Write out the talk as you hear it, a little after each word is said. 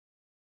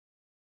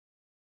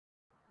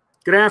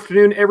Good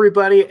afternoon,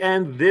 everybody,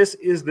 and this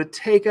is the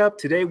Takeup.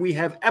 Today we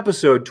have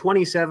episode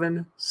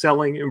 27,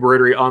 Selling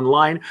Embroidery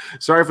Online.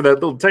 Sorry for that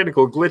little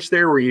technical glitch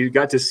there where you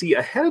got to see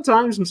ahead of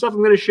time some stuff I'm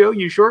going to show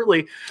you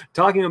shortly,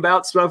 talking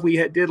about stuff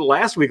we did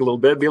last week a little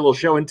bit, be a little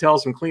show and tell,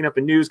 some cleanup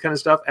and news kind of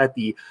stuff at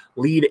the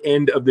lead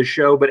end of the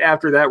show. But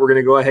after that, we're going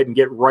to go ahead and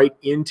get right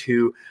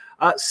into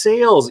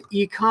sales,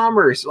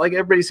 e-commerce. Like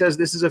everybody says,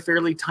 this is a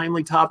fairly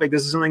timely topic.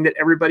 This is something that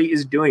everybody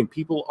is doing.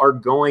 People are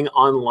going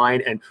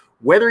online, and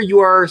whether you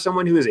are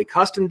someone who is a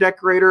custom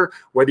decorator,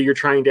 whether you're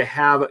trying to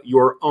have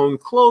your own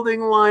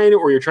clothing line,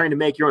 or you're trying to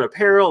make your own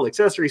apparel,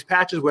 accessories,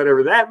 patches,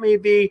 whatever that may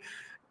be,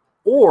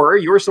 or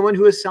you're someone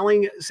who is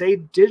selling, say,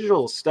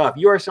 digital stuff,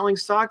 you are selling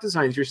stock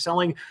designs, you're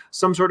selling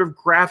some sort of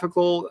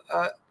graphical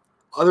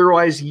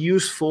otherwise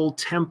useful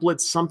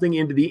templates, something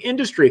into the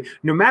industry.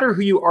 No matter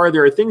who you are,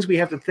 there are things we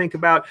have to think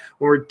about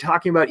when we're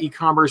talking about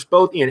e-commerce,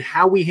 both in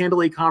how we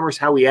handle e-commerce,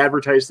 how we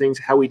advertise things,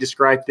 how we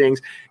describe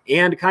things,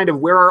 and kind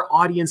of where our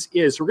audience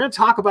is. So we're going to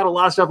talk about a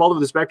lot of stuff all over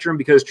the spectrum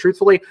because,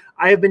 truthfully,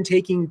 I have been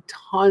taking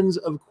tons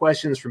of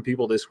questions from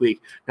people this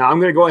week. Now, I'm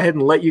going to go ahead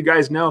and let you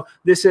guys know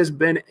this has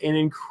been an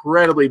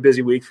incredibly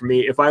busy week for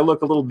me. If I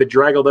look a little bit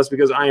draggled, that's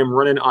because I am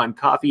running on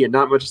coffee and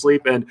not much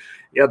sleep. And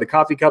yeah, the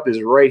coffee cup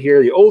is right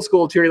here. The old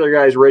school Taylor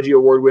Guys Reggie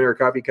Award winner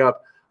coffee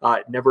cup,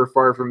 never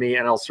far from me,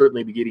 and I'll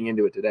certainly be getting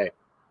into it today.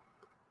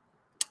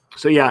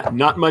 So yeah,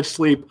 not much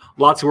sleep,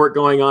 lots of work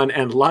going on,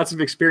 and lots of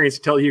experience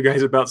to tell you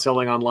guys about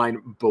selling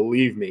online,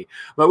 believe me.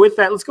 But with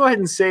that, let's go ahead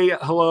and say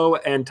hello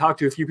and talk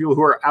to a few people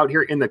who are out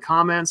here in the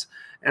comments.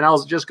 And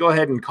I'll just go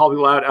ahead and call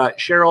people out.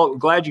 Cheryl,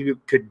 glad you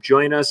could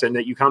join us and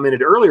that you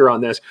commented earlier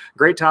on this.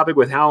 Great topic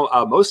with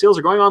how most sales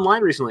are going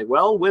online recently.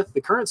 Well, with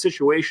the current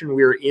situation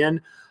we're in,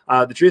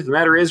 the truth of the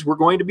matter is we're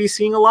going to be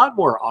seeing a lot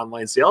more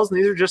online sales, and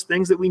these are just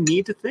things that we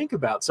need to think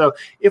about. So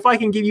if I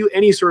can give you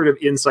any sort of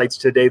insights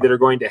today that are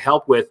going to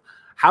help with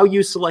how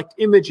you select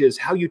images,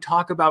 how you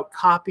talk about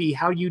copy,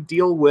 how you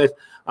deal with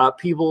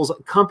people's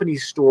company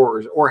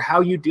stores, or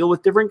how you deal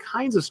with different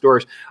kinds of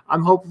stores,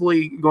 I'm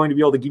hopefully going to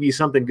be able to give you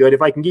something good.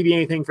 If I can give you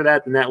anything for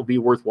that, then that will be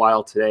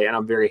worthwhile today, and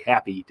I'm very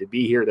happy to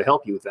be here to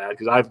help you with that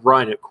because I've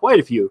run quite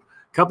a few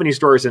company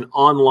stores and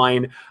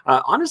online,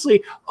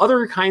 honestly,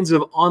 other kinds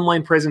of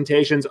online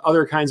presentations,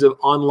 other kinds of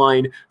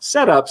online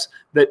setups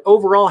that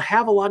overall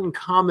have a lot in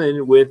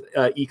common with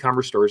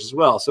e-commerce stores as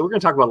well. So we're going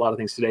to talk about a lot of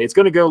things today. It's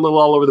going to go a little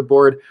all over the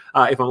board.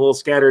 If I'm a little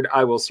scattered,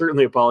 I will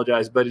certainly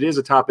apologize, but it is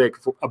a topic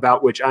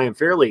about which I am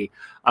fairly,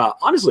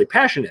 honestly,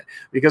 passionate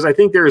because I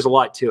think there is a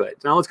lot to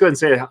it. Now let's go ahead and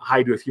say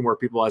hi to a few more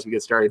people as we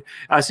get started.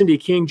 Cindy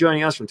King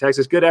joining us from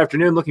Texas. Good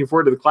afternoon. Looking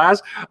forward to the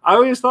class. I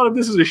always thought of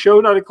this as a show,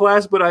 not a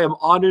class, but I am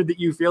honored that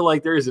you feel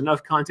like there is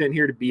enough content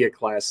here to be a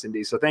class,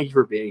 Cindy. So thank you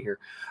for being here.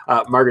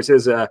 Margaret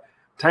says,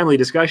 timely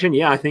discussion.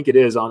 Yeah, I think it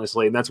is,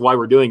 honestly, and that's why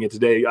we're doing it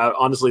today.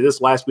 Honestly, this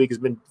last week has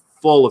been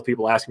full of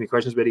people asking me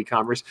questions about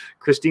e-commerce.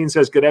 Christine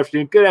says, good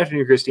afternoon. Good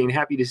afternoon, Christine.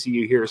 Happy to see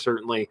you here,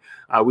 certainly.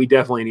 We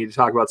definitely need to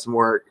talk about some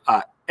more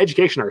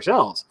education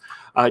ourselves.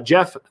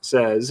 Jeff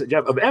says,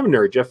 Jeff of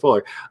MNerd, Jeff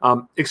Fuller,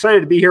 excited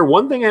to be here.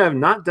 One thing I have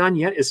not done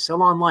yet is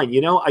sell online.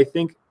 You know, I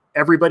think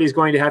everybody's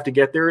going to have to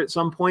get there at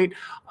some point.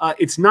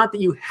 It's not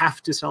that you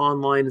have to sell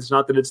online. It's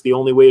not that it's the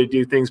only way to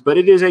do things, but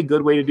it is a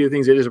good way to do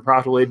things. It is a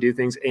profitable way to do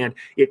things, and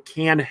it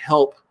can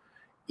help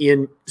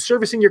in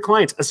servicing your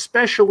clients,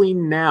 especially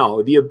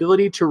now. The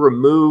ability to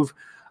remove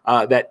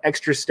that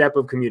extra step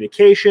of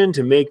communication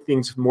to make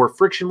things more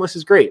frictionless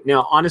is great.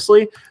 Now,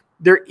 honestly,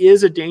 there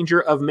is a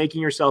danger of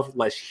making yourself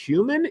less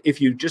human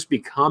if you just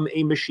become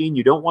a machine.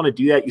 You don't want to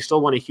do that. You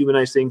still want to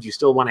humanize things. You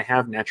still want to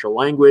have natural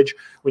language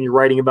when you're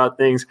writing about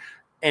things.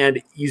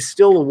 And you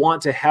still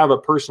want to have a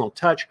personal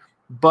touch.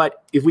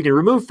 But if we can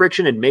remove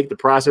friction and make the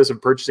process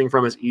of purchasing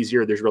from us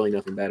easier, there's really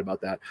nothing bad about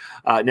that.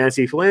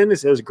 Nancy Flynn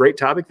says, great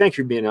topic. Thanks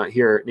for being out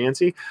here,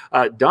 Nancy.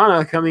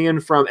 Donna coming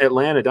in from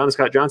Atlanta, Donna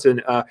Scott Johnson.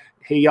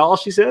 Hey, y'all,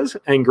 she says,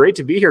 and great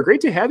to be here.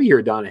 Great to have you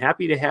here, Donna.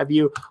 Happy to have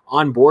you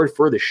on board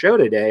for the show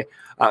today.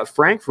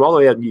 Frank from all the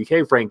way out in the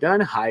UK, Frank Dunn.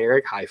 Hi,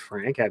 Eric. Hi,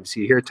 Frank. Happy to see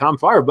you here. Tom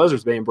Farr,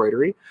 Buzzards Bay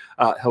Embroidery.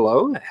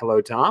 Hello.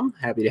 Hello, Tom.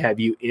 Happy to have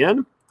you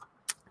in.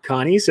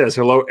 Connie says,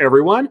 hello,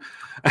 everyone.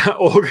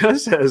 Olga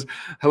says,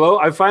 hello,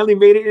 I finally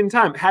made it in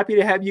time. Happy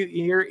to have you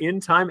here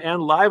in time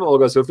and live,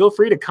 Olga. So feel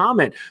free to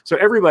comment. So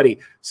everybody,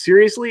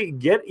 seriously,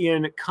 get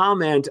in,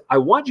 comment. I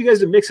want you guys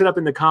to mix it up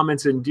in the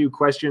comments and do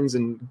questions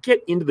and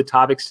get into the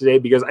topics today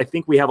because I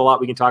think we have a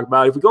lot we can talk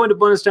about. If we go into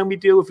bonus time, we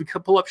do. If we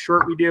pull up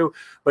short, we do.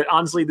 But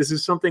honestly, this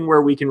is something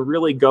where we can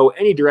really go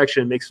any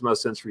direction and makes the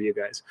most sense for you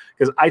guys.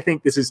 Because I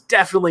think this is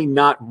definitely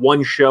not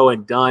one show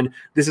and done.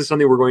 This is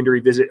something we're going to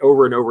revisit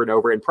over and over and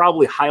over and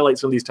probably highlight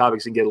some of these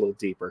topics and get a little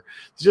deeper.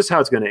 It's just how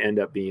it's going to end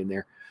up being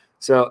there.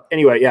 So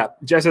anyway, yeah,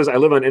 Jess says, I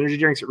live on energy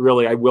drinks.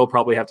 Really, I will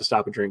probably have to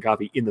stop and drink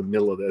coffee in the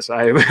middle of this.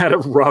 I have had a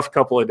rough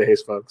couple of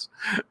days, folks.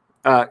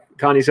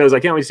 Connie says, I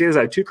can't wait to see this.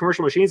 I have 2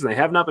 commercial machines and they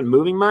have not been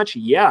moving much.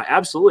 Yeah,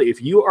 absolutely.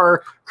 If you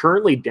are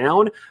currently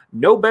down,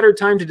 no better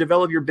time to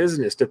develop your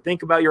business, to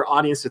think about your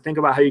audience, to think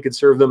about how you could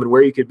serve them and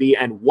where you could be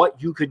and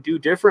what you could do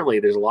differently.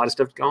 There's a lot of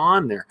stuff to go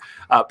on there.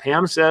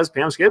 Pam says,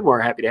 Pam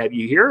Skidmore, happy to have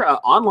you here.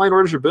 Online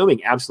orders are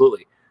booming.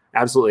 Absolutely.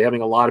 Absolutely.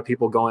 Having a lot of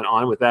people going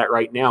on with that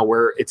right now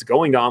where it's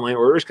going to online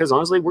orders because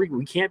honestly,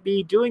 we can't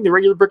be doing the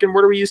regular brick and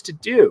mortar we used to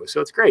do.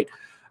 So it's great.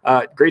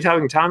 Great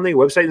having timely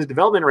website is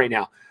development right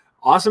now.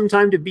 Awesome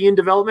time to be in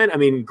development. I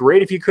mean,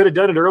 great if you could have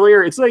done it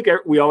earlier. It's like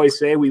we always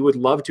say, we would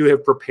love to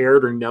have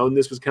prepared or known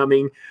this was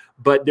coming,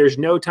 but there's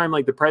no time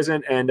like the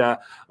present. And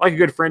like a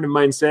good friend of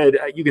mine said,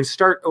 you can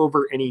start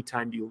over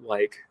anytime you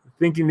like.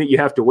 Thinking that you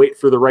have to wait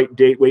for the right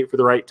date, wait for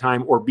the right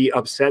time, or be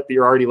upset that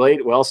you're already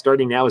late. Well,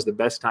 starting now is the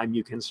best time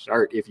you can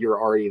start if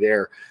you're already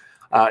there.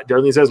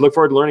 Darlene says, look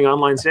forward to learning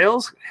online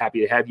sales.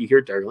 Happy to have you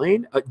here,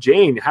 Darlene.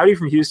 Jane, howdy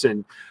from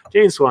Houston.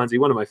 Jane Swansea,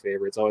 one of my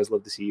favorites. Always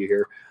love to see you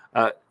here.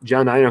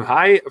 John Nynam,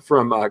 hi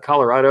from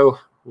Colorado.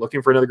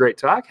 Looking for another great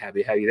talk.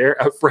 Happy to have you there.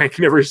 Frank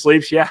never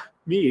sleeps. Yeah,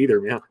 me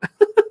either, man.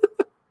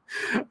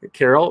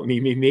 Carol,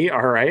 me.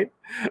 All right.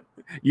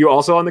 You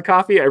also on the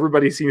coffee?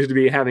 Everybody seems to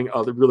be having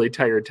a really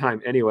tired time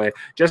anyway.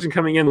 Justin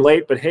coming in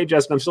late, but hey,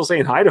 Justin, I'm still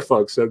saying hi to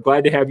folks. So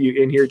glad to have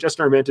you in here.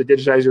 Justin Armenta,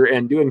 digitizer,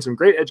 and doing some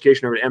great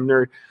education over at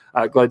MNerd.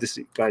 Glad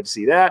to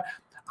see that.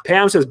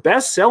 Pam says,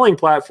 best selling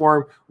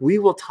platform. We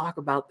will talk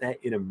about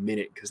that in a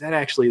minute because that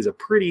actually is a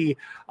pretty,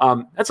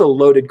 that's a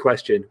loaded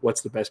question.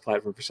 What's the best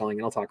platform for selling?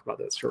 And I'll talk about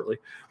that shortly.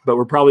 But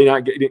we're probably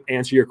not going to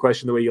answer your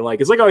question the way you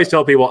like. It's like I always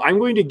tell people, I'm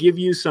going to give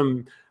you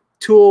some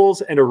tools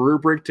and a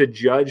rubric to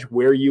judge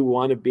where you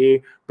want to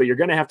be, but you're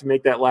going to have to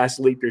make that last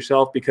leap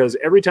yourself because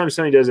every time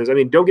somebody does this, I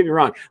mean, don't get me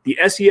wrong, the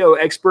SEO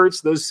experts,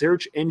 those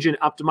search engine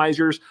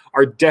optimizers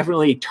are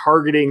definitely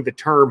targeting the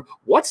term,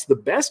 what's the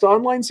best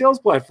online sales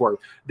platform?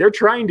 They're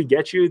trying to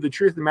get you. The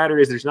truth of the matter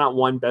is there's not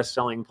one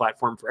best-selling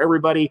platform for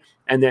everybody,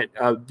 and that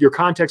your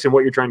context and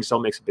what you're trying to sell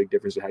makes a big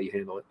difference in how you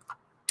handle it.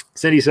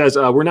 Cindy says,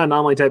 we're not an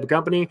online type of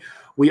company.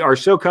 We are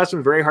so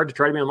custom, very hard to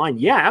try to be online.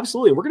 Yeah,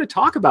 absolutely. We're going to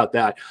talk about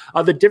that.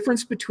 The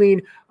difference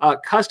between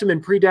custom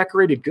and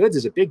pre-decorated goods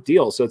is a big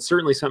deal. So it's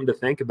certainly something to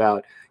think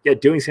about. Yeah,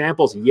 doing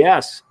samples.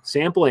 Yes,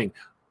 sampling.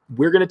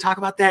 We're going to talk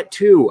about that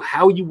too.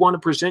 How you want to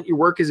present your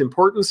work is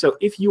important. So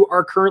if you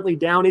are currently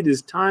down, it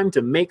is time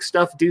to make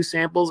stuff, do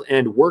samples,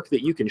 and work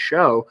that you can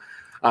show.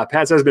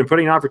 Pat says, been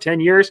putting it on for 10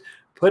 years.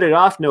 Put it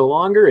off no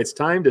longer. It's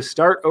time to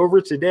start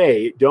over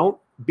today. Don't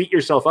beat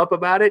yourself up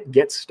about it.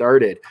 Get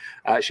started.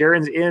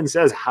 Sharon's in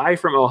says, hi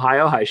from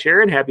Ohio. Hi,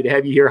 Sharon. Happy to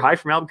have you here. Hi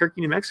from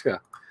Albuquerque, New Mexico.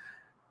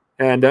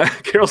 And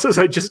Carol says,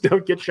 I just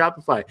don't get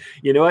Shopify.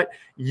 You know what?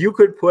 You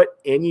could put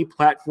any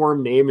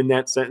platform name in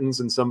that sentence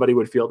and somebody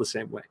would feel the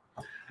same way.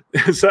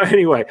 So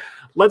anyway,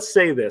 let's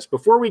say this.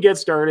 Before we get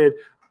started,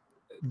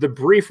 the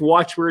brief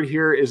watchword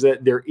here is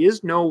that there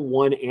is no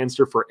one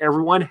answer for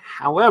everyone.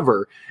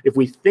 However, if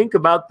we think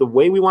about the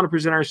way we want to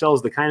present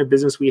ourselves, the kind of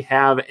business we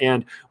have,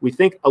 and we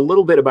think a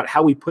little bit about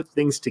how we put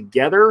things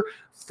together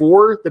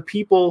for the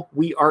people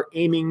we are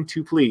aiming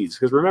to please.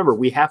 Because remember,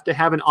 we have to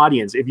have an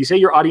audience. If you say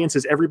your audience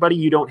is everybody,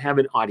 you don't have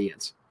an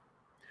audience.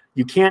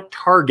 You can't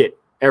target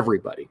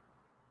everybody.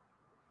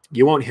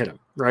 You won't hit them,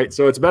 right?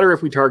 So it's better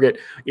if we target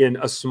in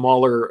a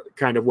smaller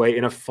kind of way,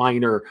 in a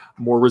finer,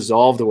 more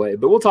resolved way.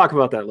 But we'll talk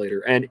about that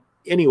later. And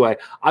anyway,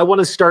 I want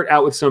to start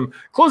out with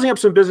closing up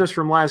some business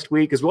from last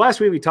week. Because last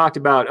week we talked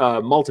about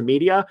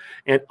multimedia,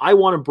 and I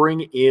want to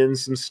bring in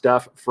some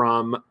stuff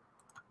from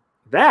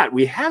that.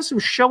 We have some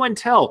show and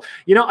tell.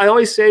 You know, I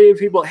always say to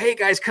people, hey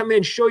guys, come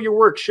in, show your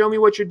work, show me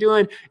what you're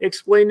doing,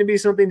 explain to me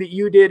something that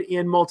you did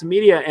in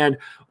multimedia. And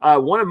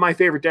one of my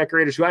favorite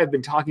decorators who I've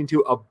been talking to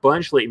a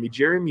bunch lately,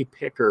 Jeremy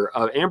Picker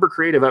of Amber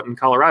Creative up in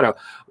Colorado.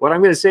 What I'm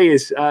going to say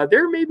is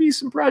there may be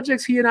some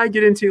projects he and I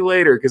get into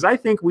later because I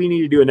think we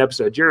need to do an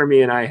episode.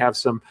 Jeremy and I have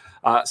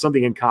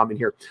something in common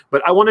here.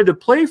 But I wanted to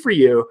play for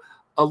you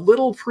a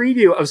little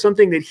preview of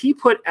something that he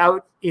put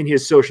out in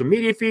his social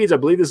media feeds. I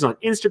believe this is on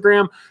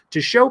Instagram,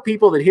 to show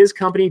people that his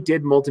company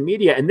did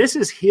multimedia. And this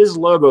is his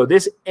logo.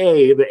 This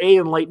the A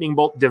and lightning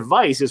bolt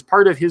device is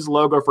part of his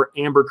logo for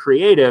Amber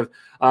Creative,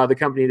 the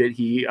company that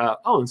he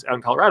owns out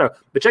in Colorado.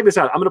 But check this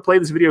out. I'm going to play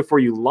this video for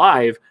you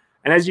live.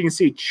 And as you can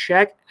see,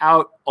 check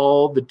out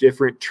all the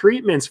different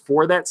treatments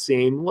for that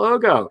same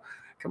logo.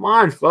 Come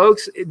on,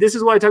 folks. This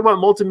is why I talk about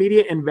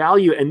multimedia and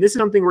value. And this is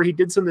something where he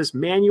did some of this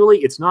manually.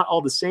 It's not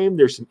all the same.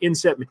 There's some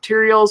inset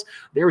materials.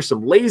 There was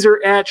some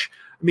laser etch.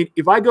 I mean,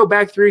 if I go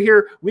back through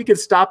here, we could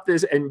stop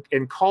this and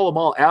call them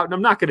all out. And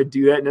I'm not going to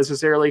do that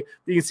necessarily.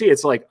 You can see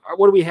it's like,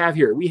 what do we have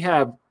here? We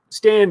have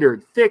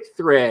standard, thick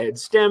thread,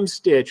 stem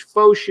stitch,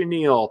 faux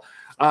chenille,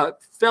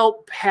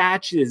 felt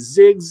patches,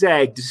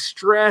 zigzag,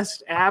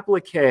 distressed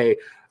applique.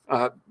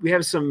 We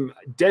have some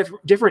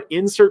different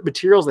insert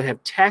materials that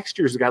have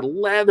textures. We've got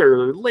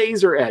leather,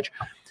 laser etch,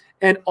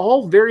 and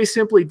all very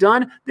simply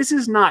done. This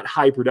is not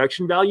high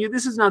production value.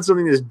 This is not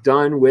something that's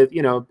done with,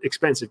 you know,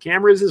 expensive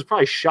cameras. This is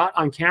probably shot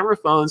on camera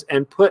phones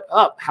and put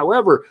up.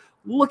 However,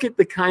 look at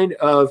the kind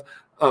of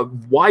a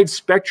wide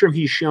spectrum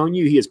he's shown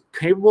you he is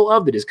capable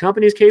of, that his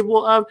company is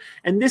capable of.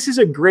 And this is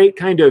a great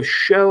kind of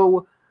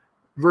show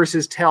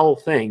versus tell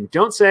thing.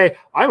 Don't say,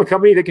 I'm a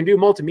company that can do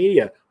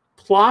multimedia.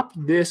 Plop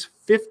this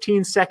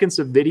 15 seconds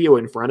of video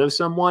in front of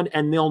someone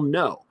and they'll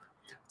know.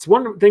 It's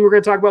one thing we're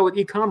going to talk about with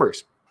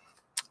e-commerce.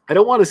 I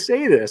don't want to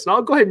say this, and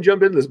I'll go ahead and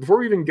jump into this before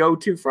we even go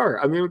too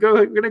far. I mean, we're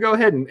going to go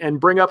ahead and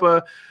bring up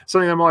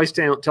something I'm always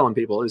telling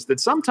people is that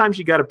sometimes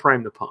you got to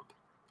prime the pump,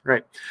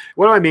 right?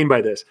 What do I mean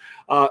by this?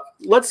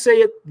 Let's say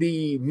it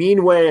the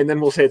mean way, and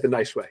then we'll say it the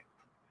nice way.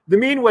 The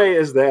mean way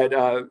is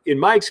that in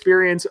my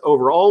experience,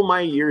 over all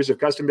my years of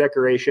custom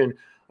decoration,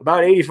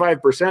 about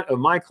 85% of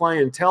my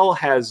clientele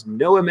has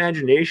no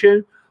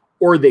imagination,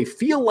 or they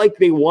feel like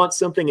they want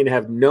something and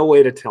have no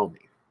way to tell me.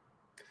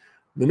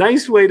 The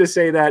nice way to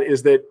say that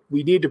is that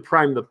we need to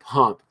prime the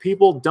pump.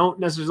 People don't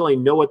necessarily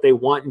know what they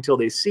want until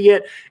they see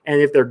it.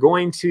 And if they're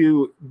going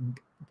to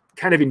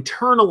kind of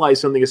internalize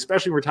something,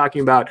 especially when we're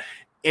talking about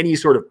any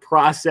sort of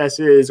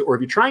processes, or if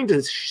you're trying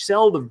to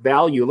sell the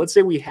value, let's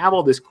say we have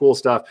all this cool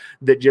stuff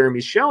that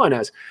Jeremy's showing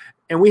us,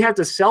 and we have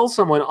to sell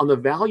someone on the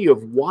value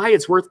of why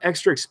it's worth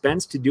extra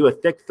expense to do a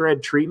thick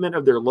thread treatment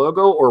of their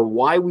logo, or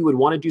why we would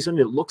want to do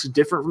something that looks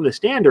different from the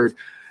standard.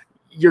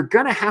 You're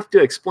going to have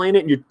to explain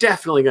it, and you're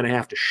definitely going to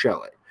have to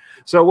show it.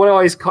 So what I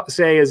always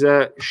say is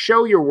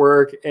show your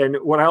work. And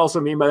what I also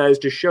mean by that is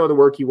to show the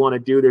work you want to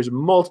do. There's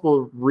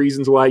multiple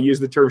reasons why I use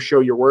the term show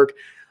your work.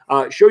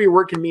 Show your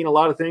work can mean a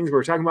lot of things.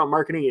 We're talking about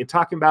marketing and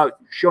talking about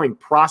showing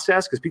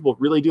process, because people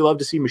really do love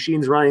to see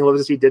machines running, love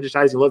to see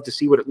digitizing, love to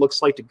see what it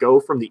looks like to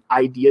go from the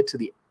idea to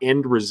the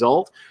end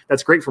result.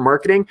 That's great for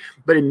marketing.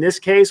 But in this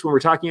case, when we're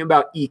talking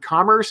about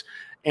e-commerce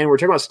and we're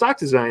talking about stock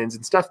designs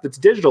and stuff that's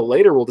digital,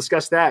 later we'll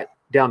discuss that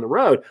down the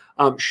road.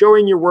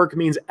 Showing your work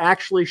means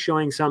actually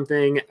showing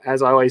something,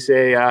 as I always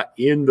say,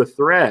 in the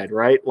thread,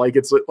 right? Like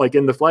it's like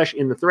in the flesh,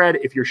 in the thread.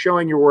 If you're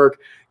showing your work,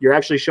 you're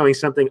actually showing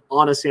something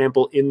on a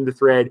sample in the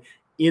thread,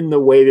 in the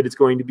way that it's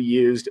going to be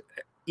used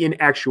in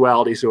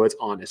actuality, so it's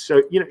honest.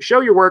 So,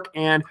 show your work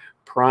and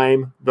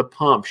prime the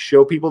pump.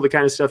 Show people the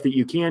kind of stuff that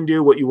you can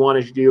do, what you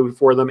want to do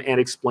for them, and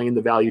explain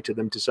the value to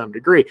them to some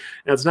degree.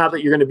 Now, it's not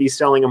that you're going to be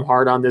selling them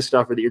hard on this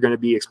stuff, or that you're going to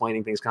be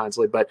explaining things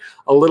constantly, but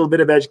a little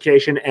bit of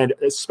education and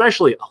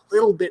especially a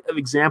little bit of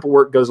example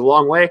work goes a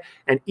long way.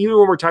 And even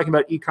when we're talking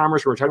about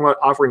e-commerce, when we're talking about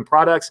offering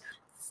products,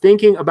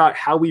 thinking about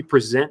how we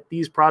present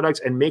these products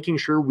and making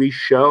sure we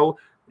show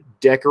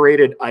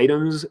decorated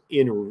items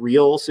in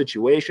real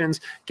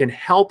situations can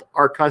help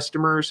our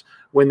customers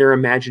when their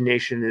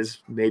imagination is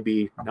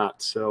maybe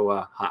not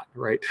so hot,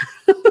 right?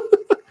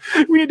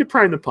 We need to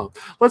prime the pump.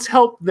 Let's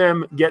help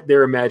them get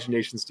their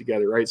imaginations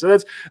together, right? So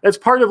that's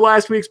part of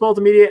last week's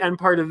multimedia and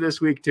part of this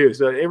week too.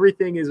 So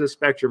everything is a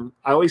spectrum.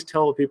 I always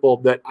tell people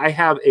that I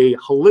have a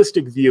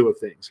holistic view of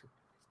things.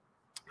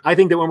 I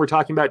think that when we're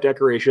talking about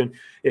decoration,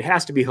 it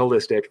has to be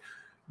holistic.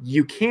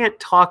 You can't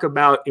talk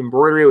about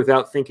embroidery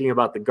without thinking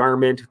about the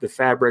garment, the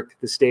fabric,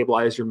 the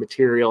stabilizer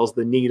materials,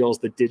 the needles,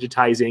 the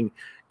digitizing,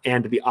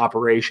 and the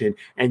operation.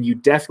 And you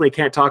definitely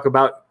can't talk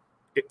about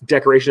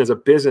decoration as a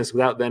business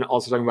without then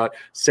also talking about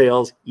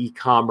sales,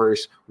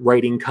 e-commerce,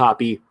 writing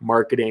copy,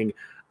 marketing,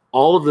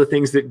 all of the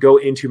things that go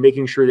into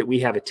making sure that we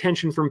have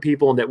attention from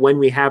people, and that when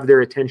we have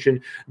their attention,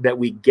 that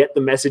we get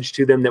the message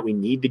to them that we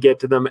need to get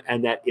to them,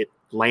 and that it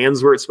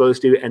lands where it's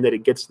supposed to, and that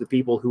it gets to the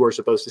people who are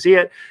supposed to see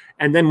it.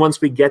 And then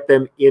once we get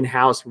them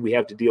in-house, we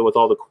have to deal with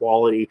all the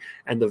quality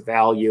and the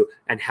value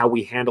and how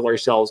we handle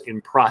ourselves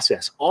in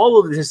process. All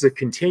of this is a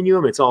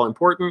continuum. It's all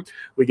important.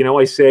 We can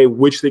always say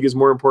which thing is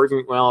more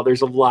important. Well,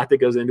 there's a lot that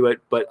goes into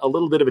it, but a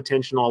little bit of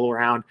attention all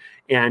around,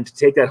 and to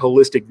take that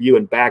holistic view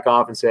and back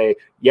off and say,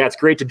 yeah, it's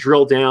great to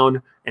drill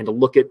down and to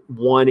look at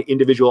one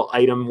individual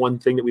item, one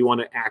thing that we want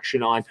to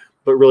action on.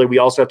 But really, we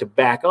also have to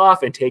back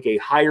off and take a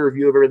higher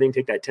view of everything,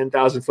 take that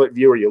 10,000-foot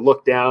view where you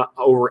look down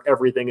over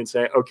everything and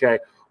say, okay,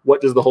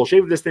 what does the whole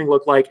shape of this thing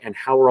look like, and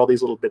how are all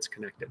these little bits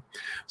connected?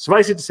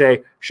 Suffice it to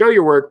say, show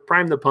your work,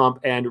 prime the pump,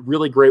 and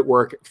really great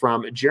work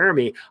from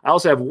Jeremy. I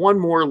also have one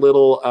more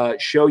little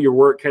show your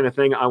work kind of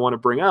thing I want to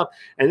bring up,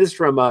 and this is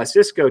from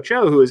Cisco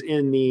Cho, who was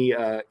in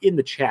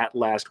the chat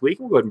last week.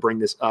 We'll go ahead and bring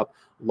this up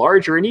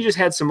larger, and he just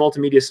had some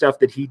multimedia stuff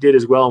that he did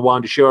as well and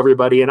wanted to show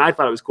everybody, and I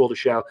thought it was cool to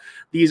show.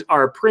 These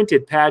are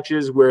printed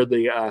patches where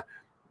the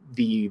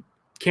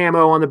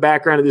camo on the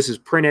background of this is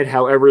printed.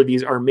 However,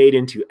 these are made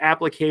into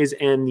appliques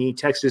and the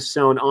text is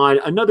sewn on.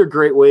 Another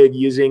great way of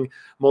using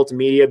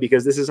multimedia,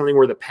 because this is something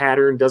where the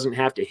pattern doesn't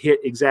have to hit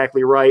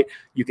exactly right.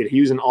 You could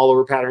use an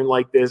all-over pattern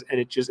like this, and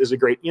it just is a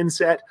great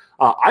inset.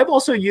 I've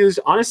also used,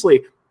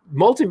 honestly,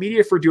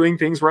 multimedia for doing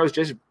things where I was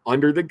just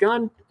under the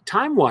gun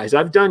time-wise.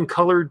 I've done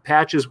colored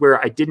patches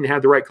where I didn't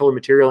have the right color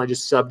material. I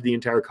just subbed the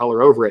entire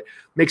color over it.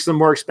 Makes them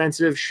more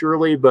expensive,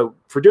 surely, but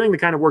for doing the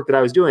kind of work that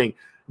I was doing,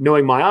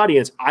 knowing my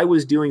audience, I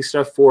was doing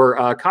stuff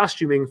for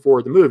costuming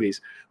for the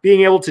movies.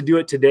 Being able to do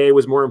it today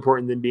was more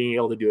important than being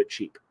able to do it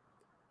cheap.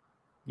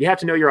 You have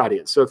to know your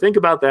audience. So think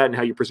about that and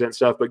how you present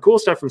stuff, but cool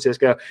stuff from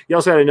Cisco. You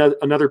also had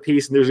another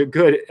piece, and there's a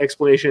good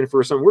explanation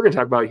for something we're going to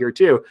talk about here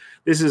too.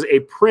 This is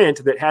a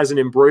print that has an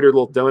embroidered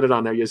little donut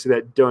on there. You see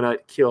that donut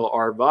kill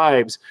our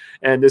vibes.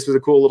 And this was a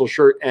cool little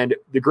shirt. And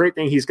the great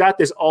thing, he's got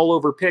this all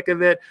over pic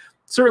of it.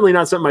 Certainly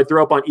not something I'd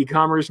throw up on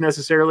e-commerce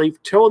necessarily.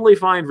 Totally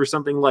fine for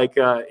something like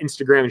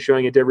Instagram and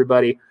showing it to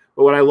everybody.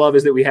 But what I love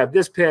is that we have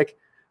this pic,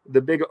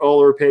 the big all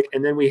over pic,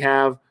 and then we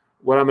have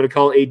what I'm going to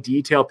call a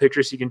detail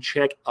picture, so you can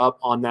check up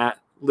on that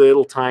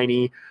little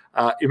tiny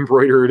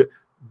embroidered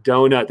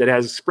donut that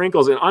has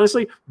sprinkles. And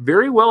honestly,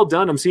 very well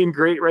done. I'm seeing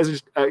great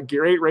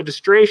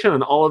registration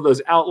on all of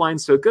those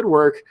outlines. So good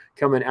work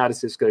coming out of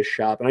Cisco's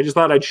shop. And I just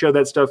thought I'd show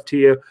that stuff to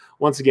you.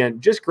 Once again,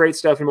 just great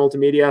stuff in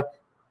multimedia.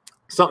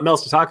 Something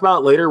else to talk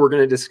about later, we're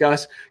going to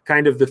discuss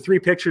kind of the 3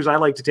 pictures I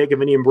like to take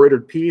of any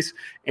embroidered piece.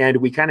 And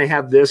we kind of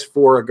have this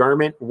for a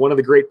garment. One of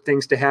the great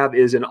things to have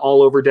is an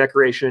all over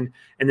decoration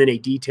and then a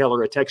detail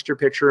or a texture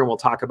picture. And we'll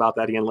talk about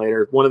that again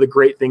later. One of the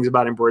great things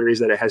about embroidery is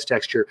that it has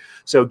texture.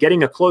 So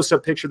getting a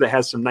close-up picture that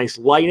has some nice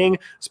lighting,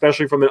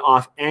 especially from an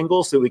off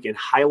angle, so we can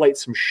highlight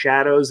some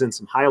shadows and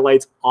some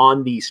highlights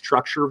on the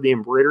structure of the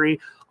embroidery,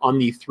 on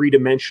the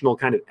 3-dimensional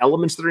kind of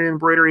elements that are in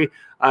embroidery.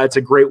 It's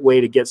a great way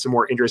to get some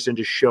more interest and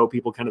to show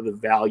people kind of the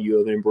value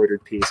of an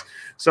embroidered piece.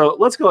 So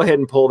let's go ahead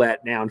and pull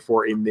that down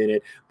for a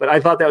minute. But I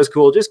thought that was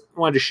cool. Just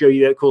wanted to show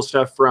you that cool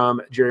stuff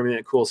from Jeremy,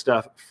 that cool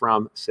stuff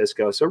from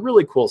Cisco. So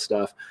really cool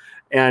stuff.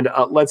 And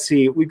let's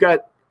see, we've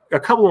got a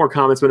couple more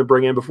comments I'm going to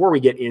bring in before we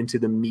get into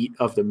the meat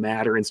of the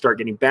matter and start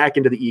getting back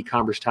into the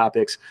e-commerce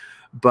topics.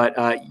 But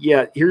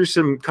yeah, here's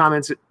some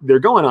comments. They're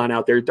going on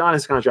out there. Donna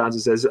Scott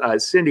Johnson says,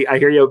 Cindy, I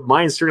hear you.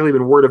 Mine's certainly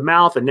been word of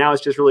mouth, and now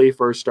it's just really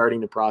for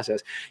starting the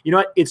process. You know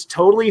what? It's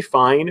totally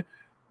fine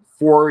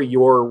for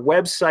your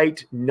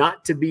website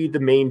not to be the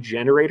main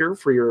generator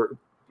for your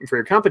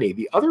company.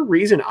 The other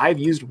reason I've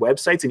used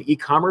websites and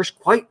e-commerce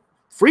quite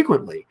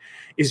frequently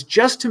is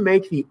just to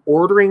make the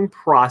ordering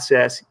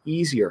process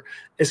easier,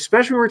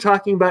 especially when we're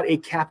talking about a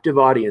captive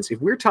audience.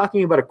 If we're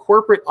talking about a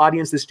corporate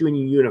audience that's doing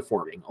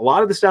uniforming, a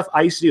lot of the stuff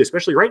I used to do,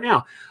 especially right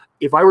now,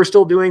 if I were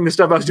still doing the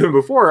stuff I was doing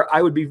before,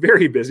 I would be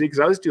very busy because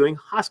I was doing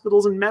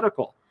hospitals and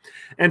medical.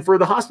 And for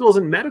the hospitals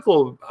and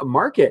medical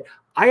market,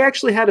 I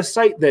actually had a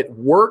site that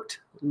worked,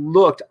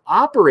 looked,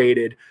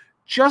 operated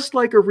just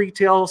like a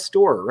retail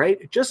store,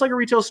 right? Just like a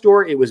retail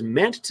store, it was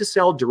meant to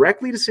sell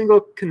directly to single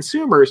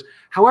consumers.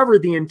 However,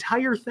 the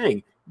entire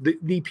thing,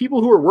 the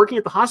people who were working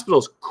at the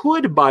hospitals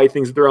could buy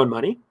things with their own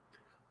money,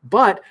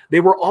 but they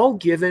were all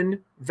given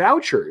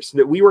vouchers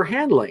that we were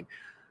handling.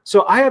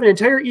 So I have an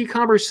entire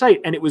e-commerce site,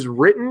 and it was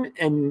written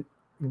and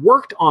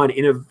worked on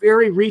in a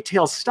very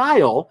retail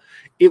style.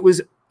 It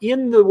was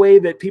in the way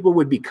that people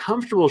would be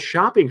comfortable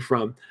shopping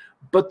from.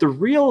 But the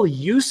real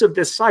use of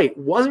this site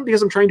wasn't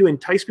because I'm trying to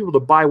entice people to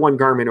buy one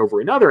garment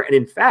over another. And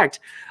in fact,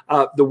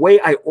 the way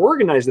I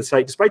organized the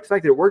site, despite the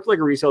fact that it worked like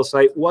a resale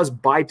site, was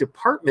by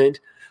department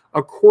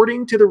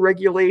according to the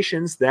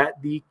regulations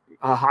that the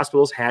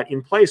hospitals had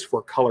in place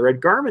for color-ed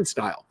garment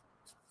style.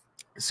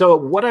 So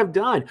what I've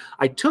done,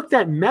 I took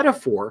that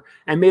metaphor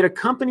and made a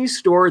company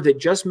store that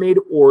just made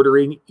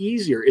ordering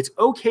easier. It's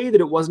okay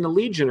that it wasn't a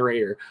lead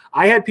generator.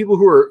 I had people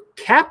who were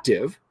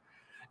captive.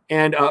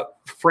 And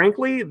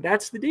frankly,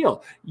 that's the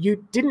deal.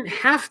 You didn't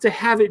have to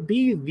have it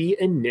be the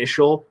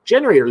initial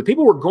generator. The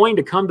people were going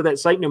to come to that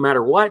site no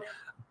matter what,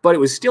 but it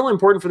was still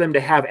important for them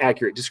to have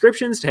accurate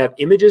descriptions, to have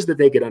images that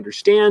they could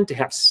understand, to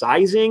have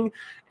sizing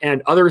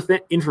and other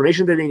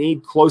information that they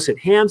need close at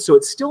hand. So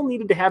it still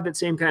needed to have that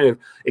same kind of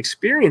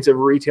experience of a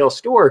retail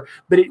store,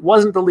 but it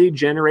wasn't the lead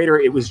generator.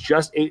 It was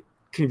just a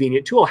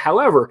convenient tool.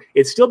 However,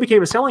 it still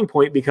became a selling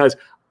point because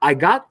I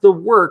got the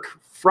work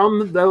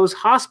from those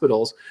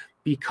hospitals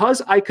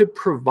because I could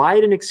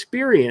provide an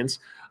experience,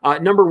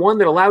 number one,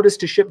 that allowed us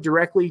to ship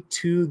directly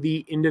to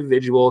the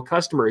individual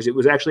customers. It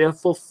was actually a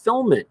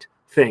fulfillment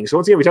thing. So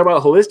once again, we talk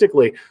about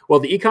holistically. Well,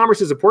 the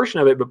e-commerce is a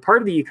portion of it, but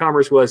part of the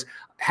e-commerce was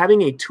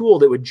having a tool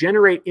that would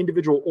generate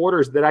individual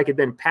orders that I could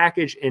then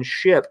package and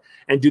ship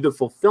and do the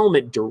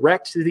fulfillment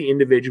direct to the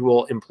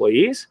individual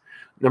employees.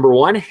 Number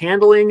one,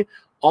 handling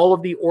all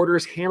of the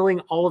orders, handling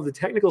all of the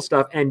technical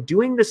stuff, and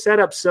doing the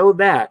setup so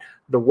that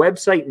the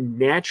website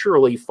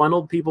naturally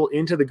funneled people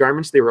into the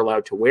garments they were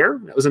allowed to wear.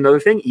 That was another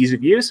thing, ease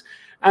of use.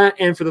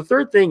 And for the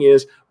third thing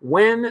is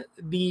when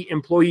the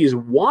employees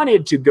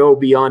wanted to go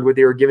beyond what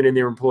they were given in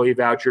their employee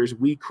vouchers,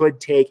 we could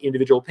take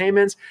individual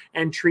payments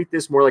and treat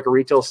this more like a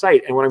retail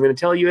site. And what I'm going to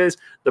tell you is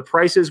the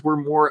prices were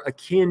more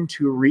akin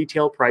to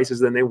retail prices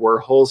than they were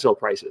wholesale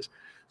prices.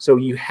 So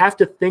you have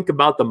to think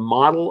about the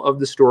model of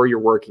the store you're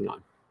working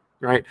on,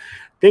 right?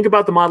 Think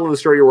about the model of the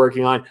store you're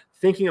working on,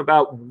 thinking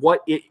about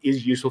what it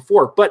is useful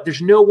for. But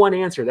there's no one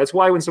answer. That's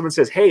why when someone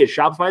says, hey, is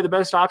Shopify the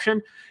best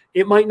option?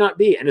 It might not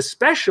be, and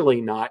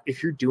especially not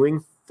if you're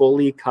doing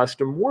fully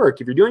custom work.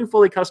 If you're doing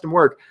fully custom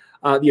work,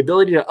 the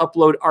ability to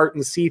upload art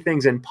and see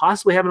things and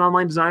possibly have an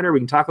online designer, we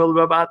can talk a little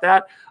bit about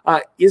that,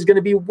 is going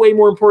to be way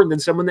more important than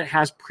someone that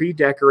has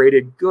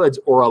pre-decorated goods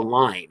or a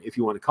line, if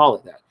you want to call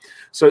it that.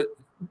 So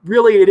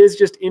really, it is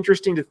just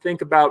interesting to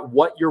think about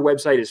what your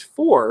website is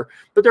for,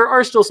 but there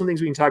are still some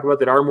things we can talk about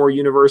that are more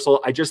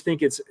universal. I just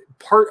think it's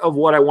part of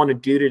what I want to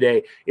do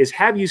today is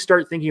have you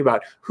start thinking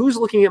about who's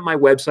looking at my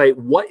website,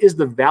 what is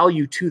the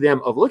value to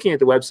them of looking at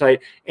the website,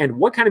 and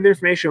what kind of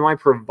information am I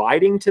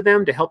providing to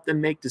them to help them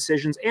make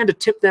decisions and to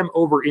tip them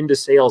over into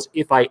sales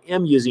if I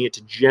am using it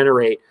to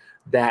generate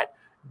that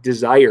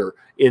desire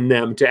in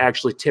them to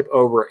actually tip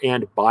over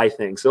and buy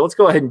things. So let's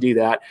go ahead and do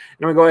that.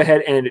 And I'm going to go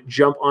ahead and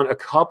jump on a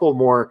couple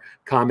more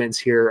comments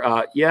here.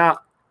 Yeah,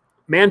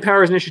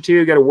 manpower is an issue too.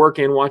 You got to work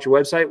and watch your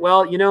website.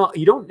 Well, you know,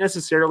 you don't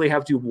necessarily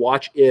have to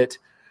watch it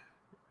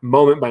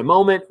moment by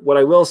moment. What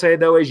I will say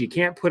though is you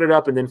can't put it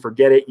up and then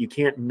forget it. You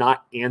can't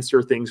not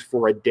answer things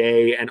for a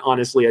day. And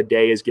honestly, a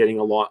day is getting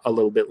a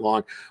little bit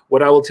long.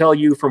 What I will tell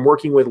you from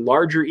working with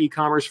larger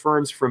e-commerce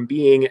firms, from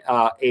being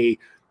a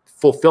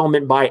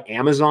fulfillment by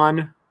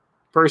Amazon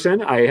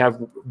person, I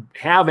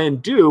have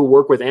and do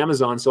work with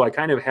Amazon, so I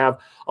kind of have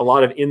a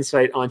lot of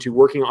insight onto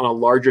working on a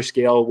larger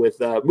scale with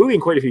moving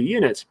quite a few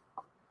units.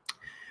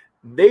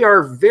 They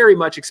are very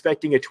much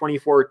expecting a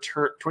 24-hour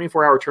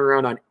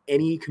turnaround on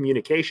any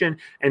communication.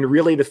 And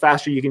really, the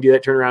faster you can do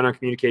that turnaround on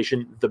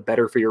communication, the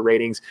better for your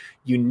ratings.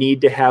 You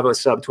need to have a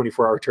sub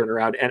 24-hour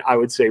turnaround. And I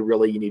would say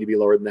really you need to be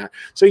lower than that.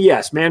 So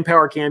yes,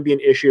 manpower can be an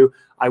issue.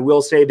 I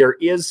will say there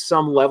is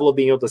some level of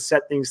being able to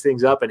set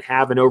things up and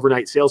have an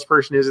overnight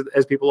salesperson,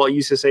 as people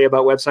used to say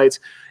about websites.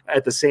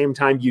 At the same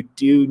time, you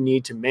do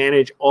need to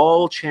manage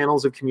all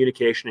channels of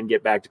communication and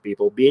get back to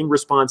people. Being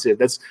responsive,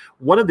 that's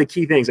one of the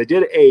key things. I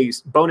did a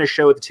bonus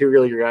show with the two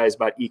earlier guys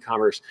about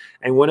e-commerce,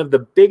 and one of the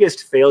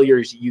biggest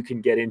failures you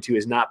can get into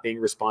is not being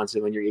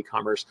responsive on your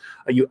e-commerce.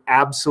 You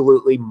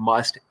absolutely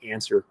must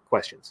answer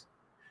questions.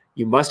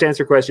 You must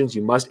answer questions.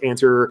 You must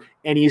answer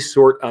any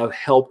sort of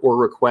help or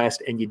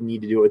request, and you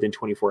need to do it within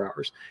 24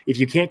 hours. If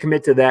you can't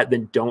commit to that,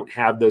 then don't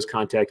have those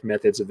contact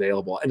methods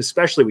available. And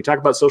especially, we talk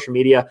about social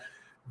media.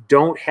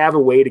 Don't have a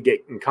way to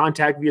get in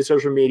contact via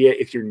social media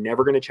if you're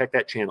never going to check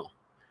that channel.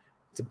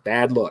 It's a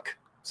bad look.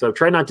 So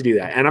try not to do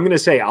that. And I'm going to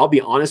say, I'll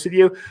be honest with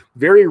you,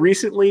 very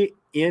recently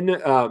in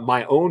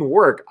my own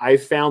work, I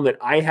found that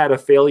I had a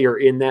failure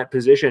in that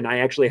position. I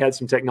actually had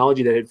some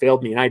technology that had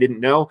failed me and I didn't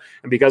know.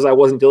 And because I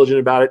wasn't diligent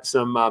about it,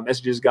 some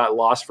messages got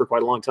lost for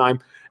quite a long time.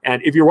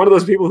 And if you're one of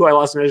those people who I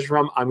lost a message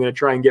from, I'm going to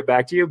try and get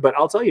back to you. But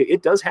I'll tell you,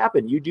 it does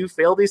happen. You do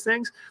fail these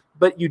things,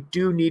 but you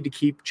do need to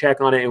keep check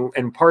on it.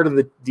 And part of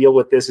the deal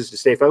with this is to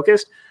stay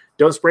focused.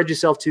 Don't spread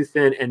yourself too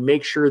thin, and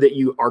make sure that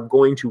you are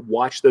going to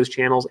watch those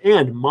channels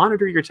and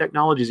monitor your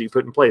technologies that you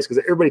put in place.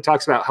 Because everybody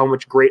talks about how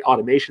much great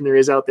automation there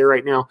is out there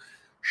right now.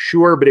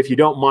 Sure, but if you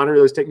don't monitor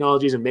those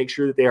technologies and make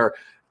sure that they are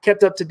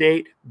kept up to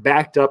date,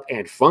 backed up,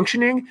 and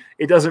functioning,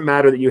 it doesn't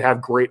matter that you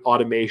have great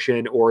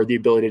automation or the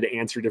ability to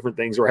answer different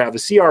things or have a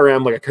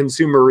CRM, like a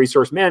consumer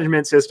resource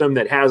management system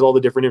that has all the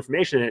different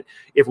information in it.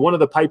 If one of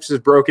the pipes is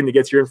broken that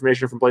gets your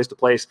information from place to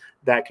place,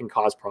 that can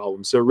cause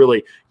problems. So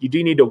really, you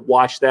do need to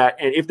watch that.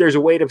 And if there's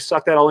a way to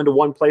suck that all into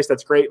one place,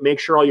 that's great. Make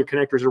sure all your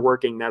connectors are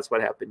working. That's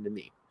what happened to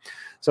me.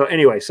 So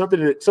anyway, something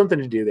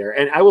to do there.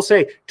 And I will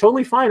say,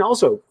 totally fine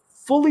also,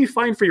 fully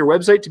fine for your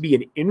website to be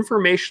an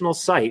informational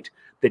site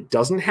that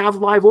doesn't have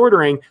live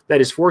ordering, that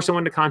is for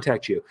someone to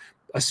contact you.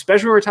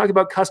 Especially when we're talking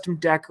about custom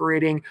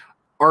decorating,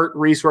 art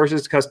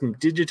resources, custom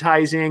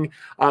digitizing,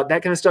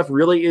 that kind of stuff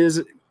really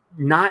is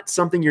not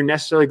something you're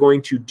necessarily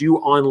going to do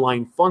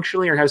online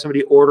functionally or have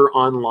somebody order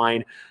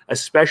online,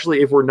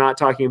 especially if we're not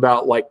talking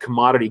about like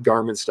commodity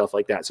garments, stuff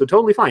like that. So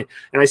totally fine.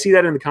 And I see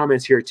that in the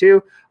comments here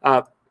too.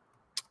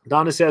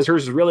 Donna says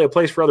hers is really a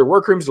place for other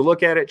workrooms to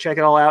look at it, check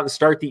it all out, and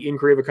start the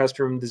inquiry of a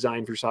custom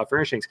design for soft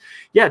furnishings.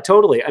 Yeah,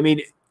 totally. I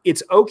mean,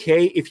 it's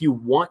okay if you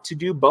want to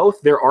do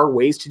both. There are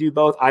ways to do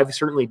both. I've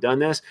certainly done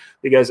this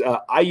because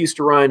I used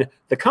to run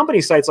the company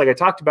sites like I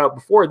talked about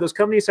before. Those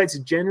company sites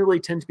generally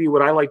tend to be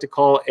what I like to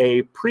call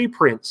a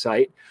preprint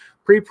site.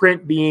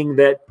 Preprint being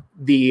that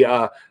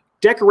the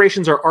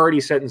decorations are already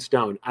set in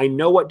stone. I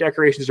know what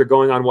decorations are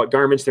going on what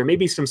garments. There may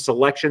be some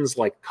selections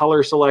like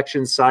color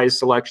selections, size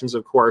selections,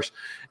 of course,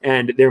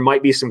 and there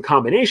might be some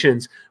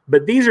combinations,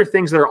 but these are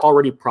things that are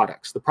already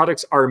products. The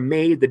products are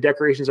made, the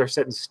decorations are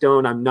set in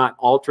stone. I'm not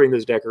altering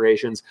those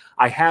decorations.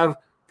 I have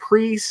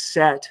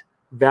preset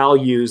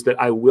values that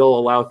I will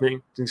allow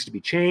things to be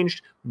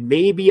changed.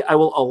 Maybe I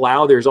will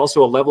allow, there's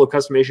also a level of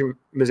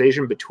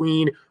customization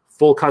between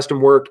full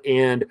custom work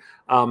and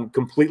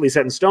completely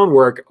set in stone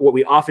work. What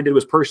we often did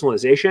was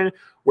personalization,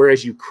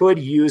 whereas you could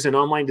use an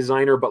online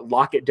designer, but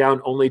lock it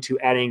down only to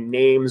adding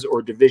names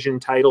or division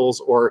titles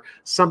or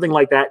something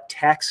like that,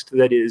 text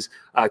that is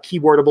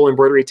keyboardable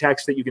embroidery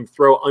text that you can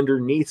throw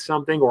underneath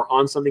something or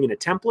on something in a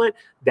template.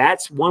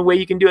 That's one way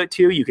you can do it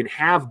too. You can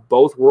have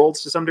both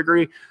worlds to some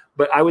degree.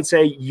 But I would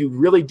say you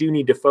really do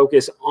need to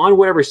focus on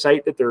whatever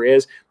site that there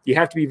is. You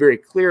have to be very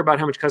clear about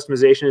how much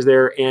customization is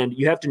there, and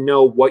you have to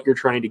know what you're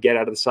trying to get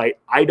out of the site.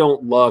 I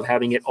don't love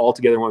having it all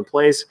together in one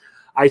place.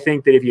 I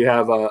think that if you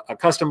have a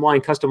custom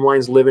line, custom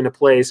lines live in a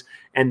place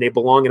and they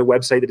belong in a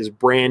website that is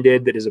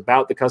branded, that is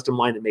about the custom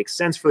line, that makes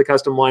sense for the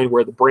custom line,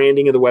 where the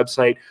branding of the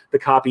website, the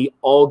copy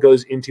all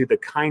goes into the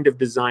kind of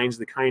designs,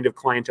 the kind of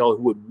clientele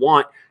who would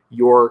want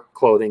your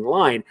clothing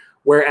line.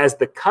 Whereas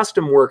the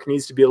custom work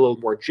needs to be a little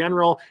more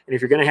general. And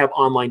if you're going to have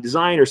online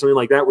design or something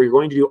like that, where you're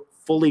going to do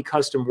fully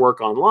custom work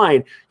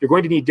online, you're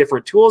going to need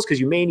different tools, because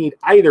you may need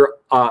either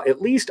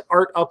at least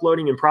art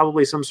uploading and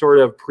probably some sort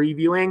of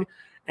previewing,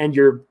 and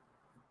you're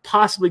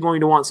possibly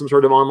going to want some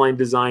sort of online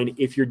design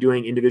if you're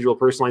doing individual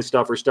personalized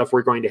stuff or stuff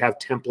we're going to have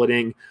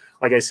templating.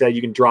 Like I said,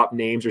 you can drop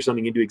names or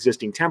something into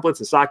existing templates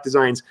and stock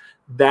designs.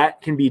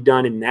 That can be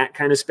done in that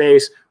kind of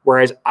space.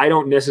 Whereas I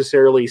don't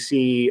necessarily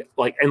see,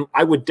 like, and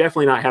I would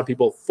definitely not have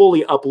people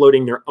fully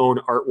uploading their own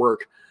artwork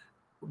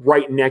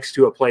right next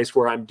to a place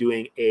where I'm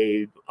doing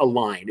a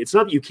line. It's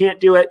not that you can't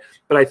do it,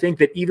 but I think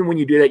that even when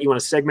you do that, you want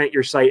to segment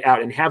your site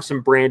out and have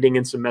some branding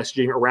and some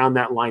messaging around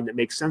that line that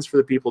makes sense for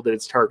the people that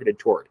it's targeted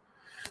toward.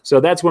 So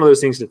that's one of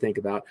those things to think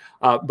about.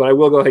 But I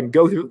will go ahead and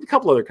go through a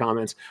couple other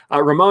comments.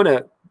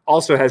 Ramona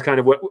also has kind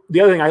of what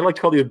the other thing I like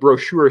to call these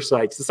brochure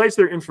sites, the sites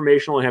that are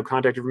informational and have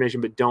contact information,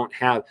 but don't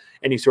have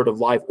any sort of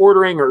live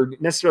ordering or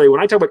necessarily.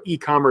 When I talk about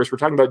e-commerce, we're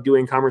talking about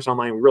doing commerce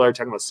online. We really are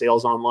talking about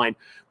sales online,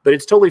 but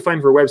it's totally fine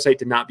for a website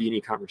to not be an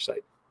e-commerce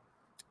site.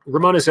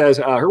 Ramona says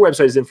her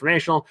website is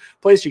informational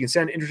place. You can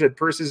send interested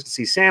persons to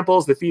see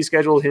samples, the fee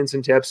schedule, hints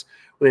and tips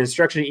with an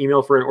instruction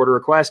email for an order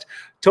request.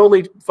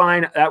 Totally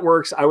fine. That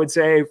works. I would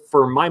say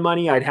for my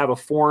money, I'd have a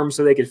form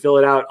so they could fill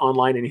it out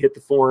online and hit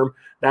the form.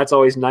 That's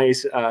always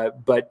nice.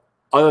 But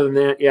other than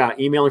that, yeah,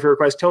 emailing for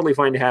requests, totally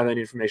fine to have an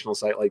informational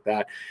site like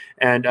that.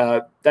 And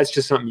that's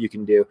just something you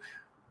can do.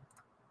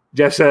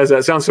 Jeff says,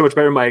 that sounds so much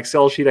better than my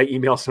Excel sheet I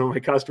email some of my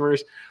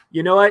customers.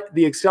 You know what?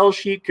 The Excel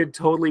sheet could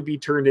totally be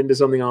turned into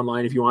something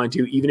online if you wanted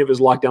to, even if it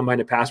was locked down behind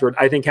a password.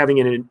 I think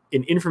having an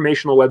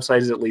informational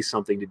website is at least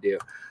something to do.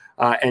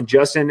 And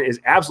Justin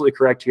is absolutely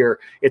correct here.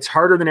 It's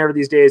harder than ever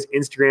these days.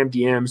 Instagram,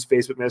 DMs,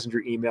 Facebook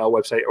Messenger, email,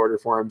 website order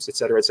forms, et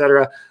cetera, et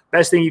cetera.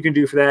 Best thing you can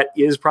do for that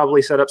is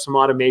probably set up some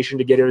automation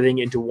to get everything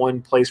into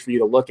one place for you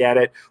to look at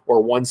it,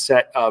 or one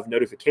set of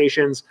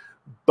notifications.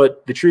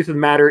 But the truth of the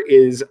matter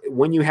is,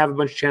 when you have a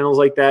bunch of channels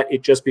like that,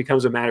 it just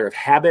becomes a matter of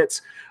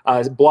habits,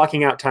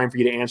 blocking out time for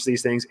you to answer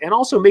these things, and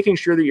also making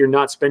sure that you're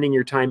not spending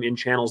your time in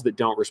channels that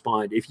don't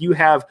respond. If you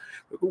have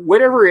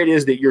whatever it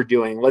is that you're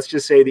doing, let's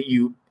just say that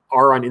you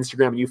are on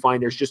Instagram and you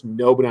find there's just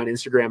nobody on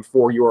Instagram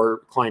for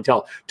your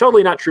clientele.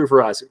 Totally not true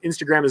for us.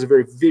 Instagram is a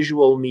very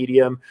visual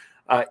medium.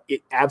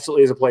 It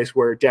absolutely is a place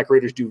where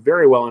decorators do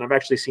very well. And I've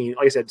actually seen,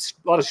 like I said,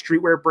 a lot of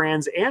streetwear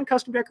brands and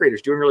custom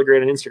decorators doing really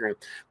great on Instagram.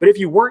 But if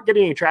you weren't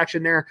getting any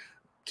traction there,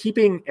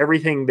 keeping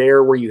everything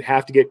there where you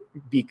have to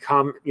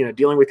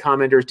dealing with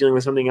commenters, dealing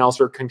with something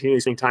else, or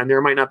continuously time there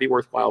might not be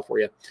worthwhile for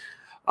you.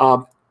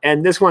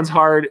 And this one's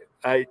hard.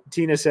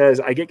 Tina says,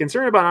 I get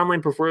concerned about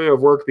online portfolio of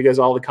work because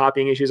all the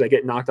copying issues, I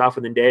get knocked off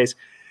within days.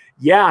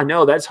 Yeah,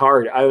 no, that's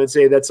hard. I would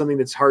say that's something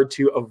that's hard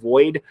to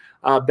avoid.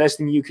 Best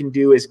thing you can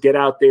do is get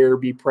out there,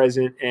 be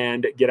present,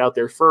 and get out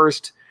there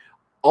first.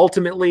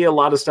 Ultimately, a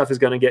lot of stuff is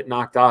going to get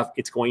knocked off.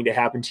 It's going to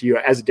happen to you.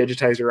 As a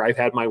digitizer, I've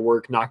had my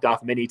work knocked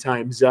off many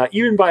times,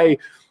 even by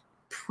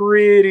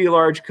pretty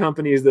large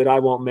companies that I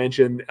won't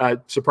mention.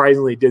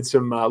 Surprisingly, did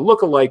some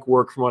look-alike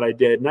work from what I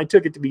did, and I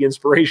took it to be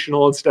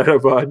inspirational instead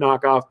of a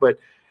knockoff. But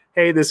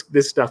hey, this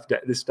stuff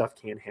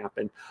can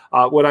happen.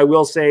 What I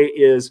will say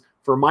is,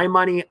 for my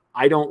money,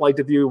 I don't like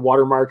to do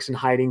watermarks and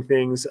hiding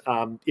things.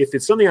 If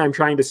it's something I'm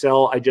trying to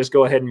sell, I just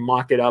go ahead and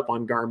mock it up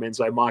on garments.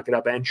 I mock it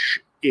up, and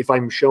if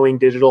I'm showing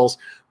digitals,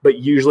 but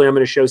usually I'm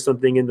going to show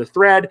something in the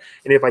thread.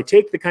 And if I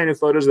take the kind of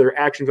photos that are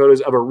action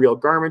photos of a real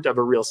garment, of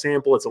a real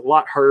sample, it's a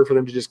lot harder for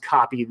them to just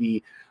copy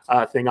the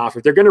thing off.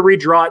 If they're going to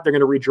redraw it, they're going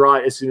to redraw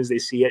it as soon as they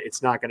see it.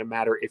 It's not going to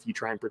matter if you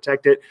try and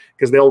protect it,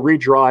 because they'll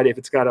redraw it if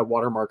it's got a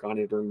watermark on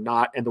it or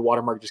not, and the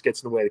watermark just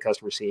gets in the way of the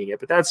customer seeing it.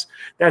 But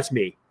that's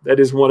me. That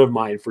is one of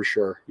mine for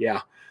sure.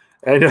 Yeah.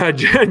 And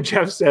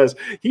Jeff says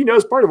he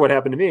knows part of what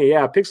happened to me.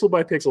 Yeah, pixel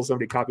by pixel,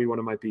 somebody copied one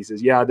of my pieces.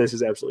 Yeah, this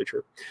is absolutely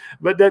true.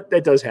 But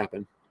that does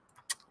happen.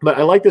 But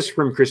I like this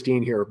from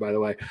Christine here, by the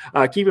way.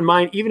 Keep in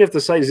mind, even if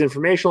the site is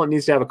informational, it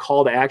needs to have a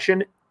call to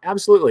action.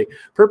 Absolutely.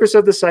 Purpose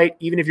of the site,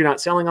 even if you're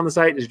not selling on the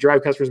site, is to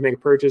drive customers to make a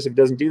purchase. If it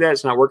doesn't do that,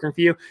 it's not working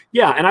for you.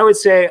 Yeah, and I would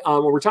say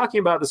when we're talking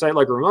about the site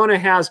like Ramona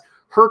has,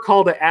 her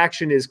call to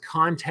action is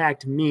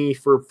contact me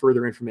for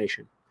further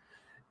information.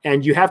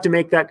 And you have to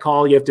make that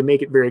call. You have to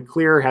make it very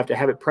clear, have to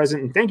have it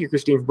present. And thank you,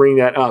 Christine, for bringing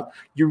that up.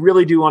 You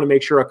really do want to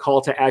make sure a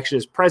call to action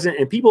is present,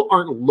 and people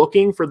aren't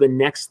looking for the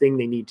next thing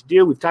they need to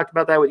do. We've talked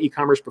about that with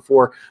e-commerce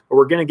before, but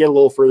we're going to get a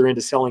little further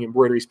into selling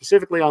embroidery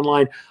specifically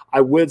online.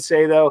 I would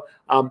say, though,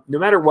 no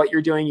matter what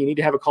you're doing, you need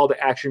to have a call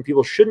to action.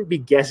 People shouldn't be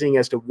guessing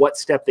as to what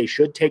step they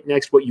should take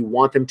next, what you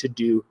want them to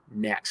do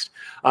next.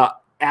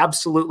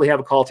 Absolutely have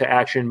a call to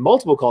action,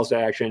 multiple calls to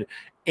action.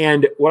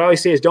 And what I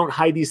always say is, don't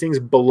hide these things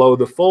below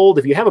the fold.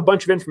 If you have a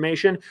bunch of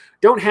information,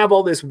 don't have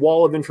all this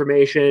wall of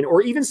information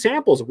or even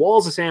samples,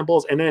 walls of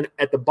samples. And then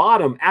at the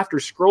bottom, after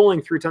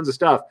scrolling through tons of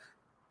stuff,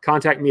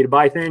 contact me to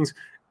buy things.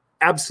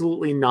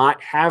 Absolutely not.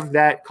 Have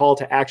that call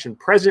to action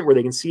present where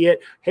they can see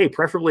it. Hey,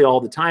 preferably all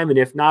the time. And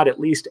if not, at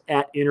least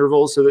at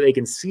intervals so that they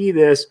can see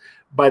this.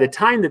 By the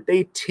time that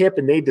they tip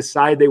and they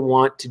decide they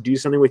want to do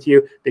something with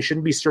you, they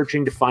shouldn't be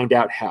searching to find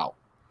out how.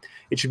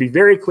 It should be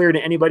very clear to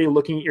anybody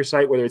looking at your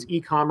site, whether it's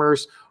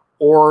e-commerce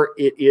or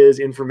it is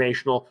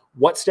informational,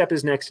 what step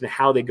is next and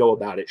how they go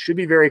about it. Should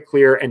be very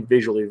clear and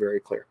visually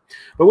very clear.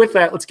 But with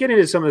that, let's get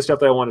into some of the stuff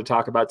that I want to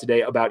talk about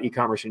today about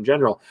e-commerce in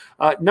general.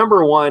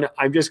 Number one,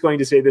 I'm just going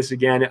to say this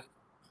again.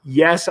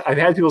 Yes, I've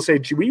had people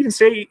say, should we even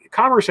say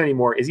commerce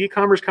anymore? Is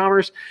e-commerce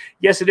commerce?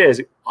 Yes, it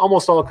is.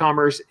 Almost all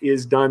commerce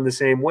is done the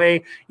same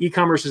way.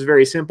 E-commerce is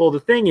very simple. The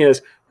thing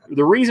is,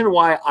 the reason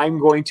why I'm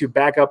going to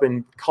back up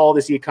and call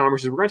this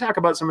e-commerce is we're going to talk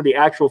about some of the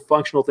actual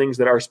functional things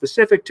that are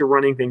specific to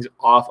running things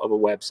off of a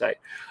website.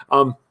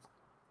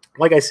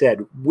 Like I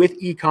said, with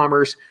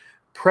e-commerce,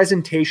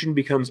 presentation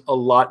becomes a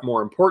lot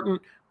more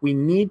important. We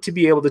need to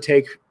be able to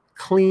take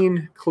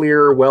clean,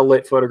 clear,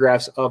 well-lit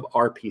photographs of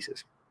our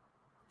pieces.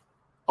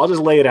 I'll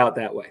just lay it out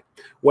that way.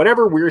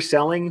 Whatever we're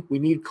selling, we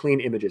need clean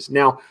images.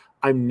 Now,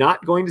 I'm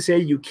not going to say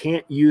you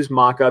can't use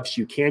mockups.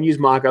 You can use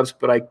mockups,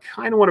 but I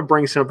kind of want to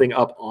bring something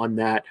up on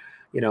that,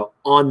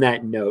 on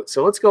that note.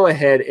 So let's go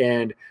ahead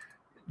and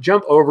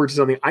jump over to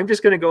something. I'm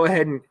just going to go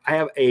ahead and I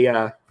have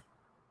a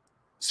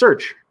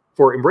search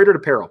for embroidered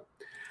apparel.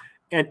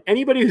 And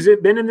anybody who's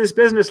been in this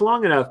business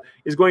long enough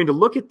is going to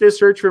look at this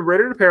search for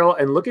embroidered apparel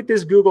and look at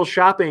this Google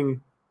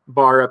shopping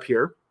bar up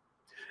here.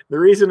 The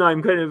reason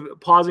I'm kind of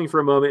pausing for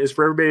a moment is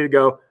for everybody to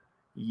go,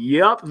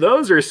 yep,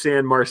 those are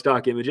Sandmar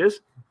stock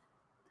images.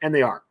 And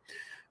they are.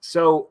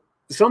 So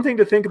something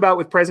to think about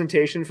with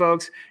presentation,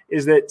 folks,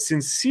 is that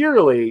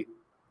sincerely,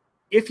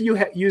 if you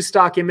use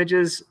stock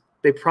images,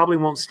 they probably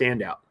won't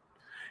stand out.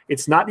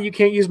 It's not that you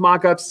can't use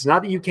mockups. It's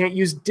not that you can't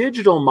use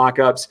digital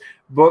mockups.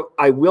 But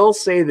I will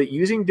say that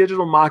using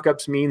digital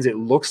mockups means it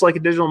looks like a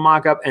digital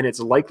mockup and it's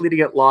likely to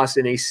get lost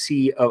in a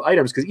sea of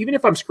items. Because even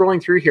if I'm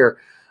scrolling through here,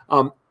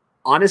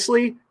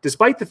 honestly,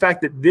 despite the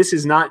fact that this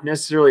is not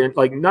necessarily,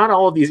 like, not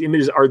all of these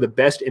images are the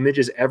best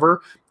images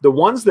ever, the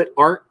ones that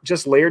aren't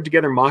just layered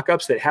together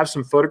mockups that have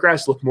some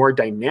photographs look more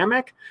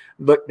dynamic,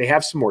 look, they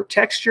have some more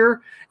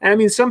texture. And I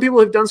mean, some people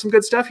have done some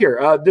good stuff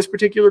here. This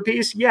particular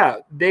piece, yeah,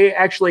 they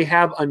actually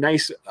have a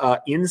nice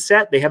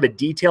inset. They have a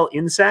detail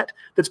inset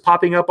that's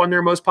popping up on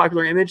their most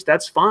popular image.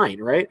 That's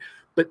fine, right?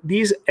 But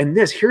these and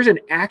this, here's an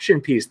action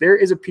piece. There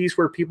is a piece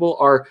where people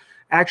are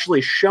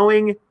actually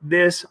showing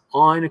this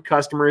on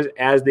customers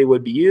as they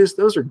would be used.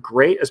 Those are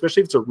great, especially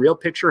if it's a real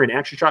picture and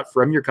action shot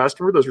from your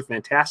customer. Those are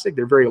fantastic.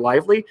 They're very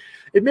lively.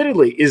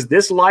 Admittedly, is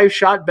this live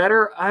shot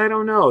better? I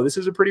don't know. This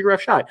is a pretty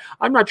rough shot.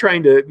 I'm not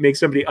trying to make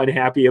somebody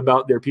unhappy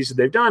about their piece that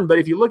they've done, but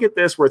if you look at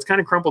this where it's kind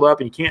of crumpled up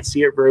and you can't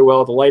see it very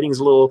well, the lighting's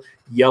a little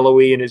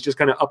yellowy and it's just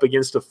kind of up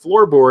against a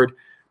floorboard,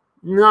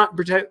 not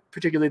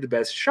particularly the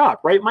best shot,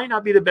 right? Might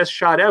not be the best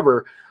shot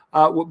ever.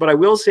 But I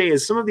will say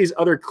is some of these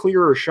other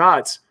clearer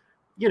shots,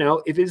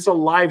 if it's a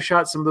live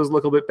shot, some of those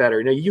look a bit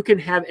better. Now, you can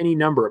have any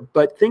number,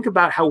 but think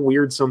about how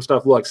weird some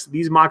stuff looks.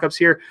 These mock-ups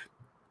here,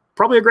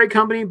 probably a great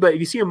company, but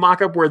if you see a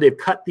mock-up where they've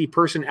cut the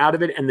person out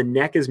of it and the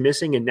neck is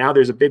missing and now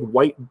there's a big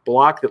white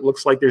block that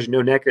looks like there's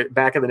no neck,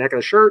 back of the neck of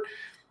the shirt,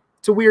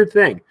 it's a weird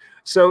thing.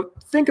 So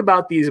think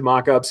about these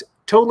mock-ups.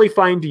 Totally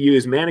fine to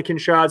use mannequin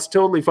shots,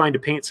 totally fine to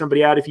paint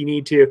somebody out if you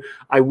need to.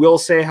 I will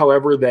say,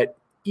 however, that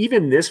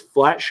even this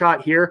flat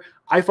shot here,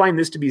 I find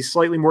this to be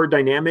slightly more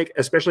dynamic,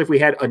 especially if we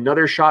had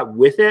another shot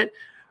with it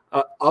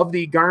of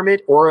the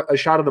garment or a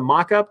shot of the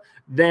mock-up,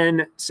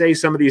 than say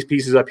some of these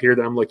pieces up here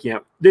that I'm looking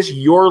at. This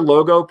Your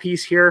Logo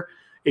piece here,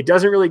 it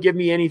doesn't really give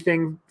me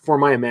anything for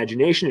my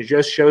imagination. It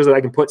just shows that I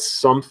can put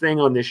something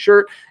on this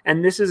shirt.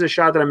 And this is a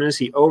shot that I'm going to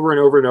see over and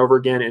over and over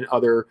again in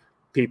other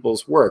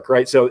people's work,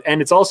 right? So,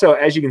 and it's also,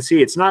 as you can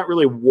see, it's not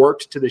really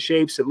warped to the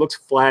shapes. It looks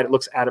flat. It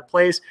looks out of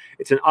place.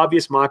 It's an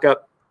obvious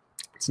mock-up.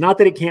 It's not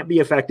that it can't be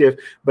effective,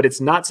 but it's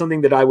not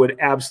something that I would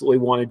absolutely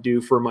want to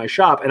do for my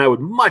shop. And I would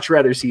much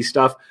rather see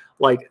stuff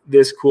like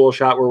this cool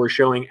shot where we're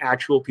showing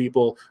actual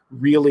people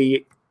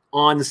really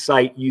on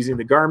site using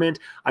the garment.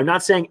 I'm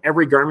not saying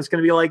every garment's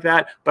going to be like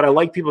that, but I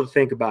like people to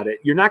think about it.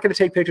 You're not going to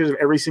take pictures of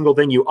every single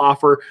thing you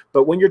offer,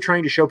 but when you're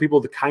trying to show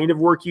people the kind of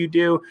work you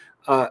do,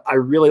 I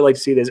really like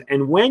to see this.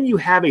 And when you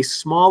have a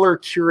smaller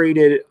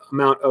curated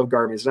amount of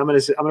garments, and I'm going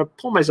to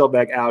pull myself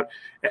back out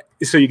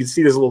so you can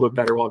see this a little bit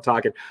better while I'm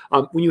talking.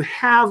 When you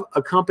have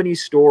a company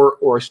store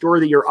or a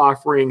store that you're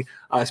offering,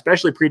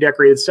 especially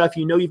pre-decorated stuff,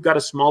 you've got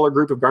a smaller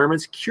group of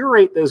garments,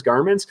 curate those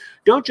garments.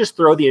 Don't just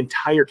throw the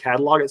entire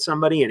catalog at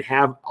somebody and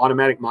have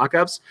automatic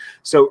mock-ups.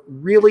 So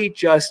really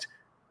just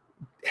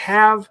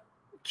have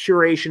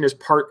curation as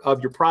part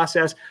of your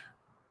process.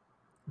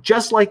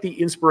 Just like the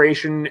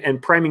inspiration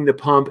and priming the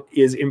pump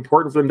is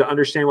important for them to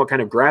understand what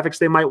kind of graphics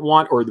they might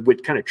want or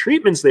what kind of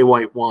treatments they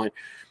might want.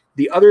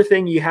 The other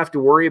thing you have to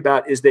worry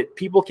about is that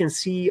people can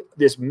see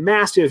this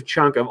massive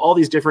chunk of all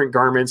these different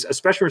garments,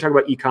 especially when we're talking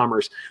about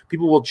e-commerce.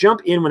 People will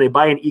jump in when they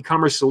buy an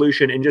e-commerce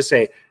solution and just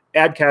say,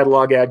 add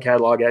catalog, add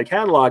catalog, add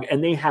catalog,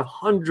 and they have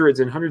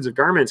hundreds and hundreds of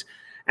garments.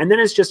 And then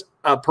it's just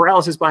a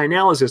paralysis by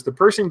analysis. The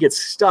person gets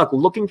stuck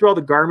looking through all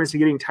the garments and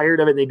getting tired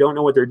of it, and they don't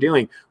know what they're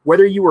doing.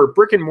 Whether you are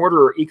brick and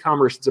mortar or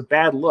e-commerce, it's a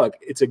bad look.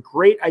 It's a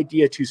great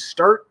idea to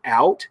start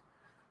out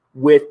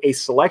with a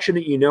selection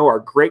that you know are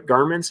great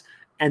garments,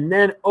 and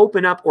then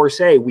open up or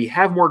say, we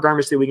have more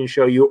garments that we can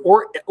show you,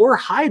 or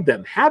hide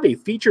them. Have a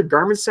featured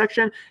garments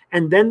section,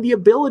 and then the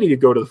ability to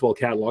go to the full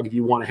catalog if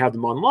you want to have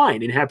them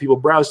online and have people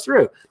browse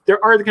through.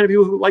 There are the kind of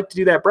people who like to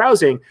do that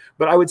browsing,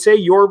 but I would say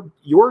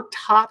your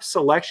top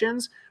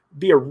selections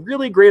be a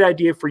really great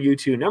idea for you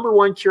to, number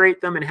one,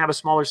 curate them and have a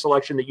smaller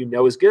selection that you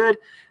know is good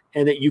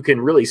and that you can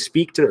really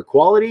speak to their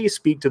quality,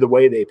 speak to the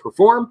way they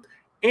perform,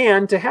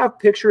 and to have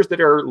pictures that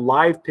are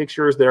live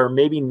pictures that are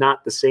maybe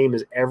not the same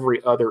as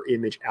every other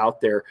image out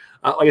there.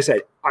 Like I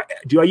said,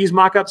 do I use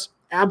mockups?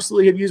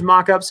 Absolutely have used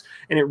mockups,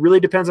 and it really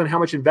depends on how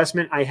much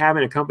investment I have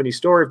in a company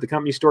store. If the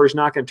company store is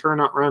not going to turn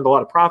around a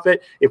lot of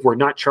profit, if we're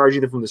not charging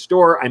them from the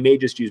store, I may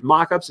just use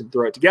mockups and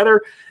throw it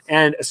together.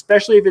 And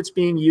especially if it's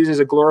being used as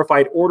a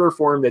glorified order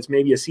form that's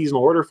maybe a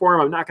seasonal order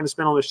form, I'm not going to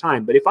spend all this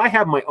time. But if I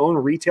have my own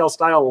retail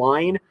style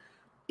line,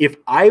 if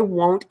I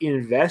won't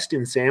invest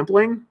in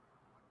sampling,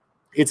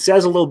 it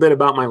says a little bit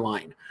about my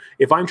line.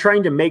 If I'm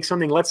trying to make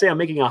something, let's say I'm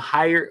making a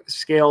higher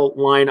scale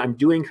line, I'm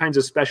doing kinds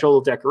of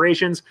special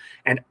decorations,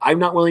 and I'm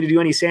not willing to do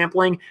any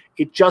sampling,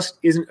 it just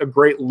isn't a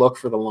great look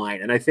for the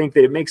line. And I think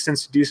that it makes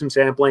sense to do some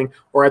sampling,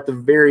 or at the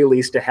very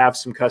least to have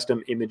some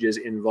custom images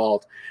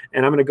involved.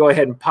 And I'm going to go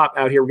ahead and pop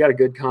out here. We got a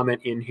good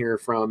comment in here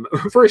from,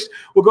 first,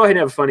 we'll go ahead and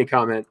have a funny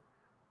comment.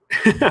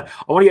 I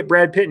want to get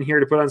Brad Pitt in here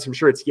to put on some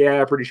shirts.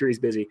 Yeah, I'm pretty sure he's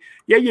busy.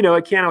 Yeah, you know,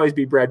 it can't always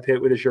be Brad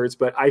Pitt with the shirts,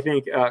 but I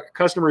think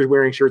customers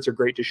wearing shirts are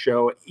great to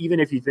show, even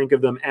if you think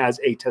of them as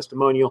a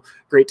testimonial.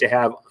 Great to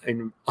have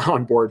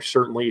on board,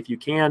 certainly, if you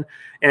can.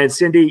 And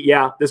Cindy,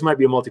 yeah, this might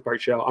be a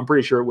multi-part show. I'm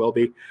pretty sure it will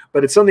be,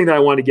 but it's something that I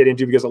want to get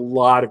into because a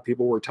lot of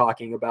people were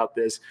talking about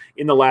this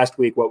in the last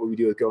week, what would we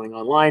do with going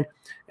online.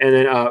 And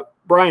then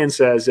Brian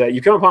says,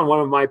 you come upon one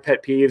of my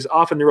pet peeves.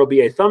 Often there will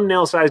be a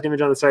thumbnail-sized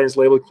image on the site and it's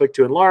labeled click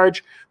to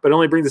enlarge, but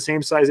only bring the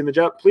same size image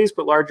up. Please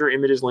put larger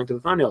images linked to the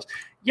thumbnails.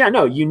 Yeah,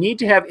 no, you need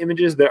to have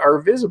images that are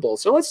visible.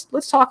 So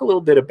let's talk a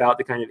little bit about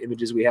the kind of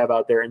images we have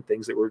out there and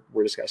things that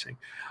we're discussing.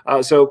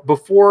 So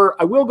before,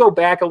 I will go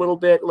back a little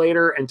bit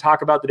later and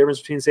talk about the difference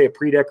between, say, a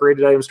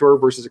pre-decorated item store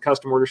versus a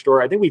custom order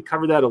store. I think we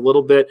covered that a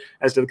little bit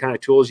as to the kind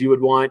of tools you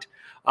would want.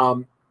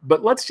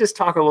 But let's just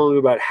talk a little bit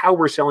about how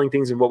we're selling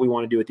things and what we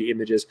want to do with the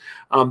images.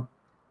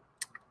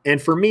 And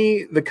for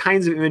me, the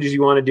kinds of images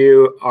you want to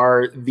do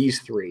are these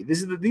three.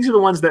 These are the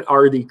ones that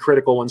are the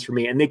critical ones for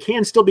me. And they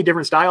can still be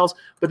different styles,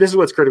 but this is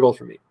what's critical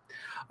for me.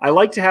 I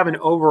like to have an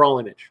overall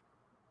image.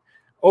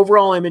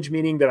 Overall image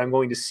meaning that I'm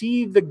going to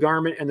see the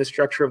garment and the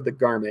structure of the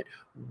garment.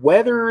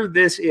 Whether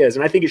this is,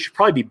 and I think it should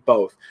probably be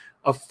both.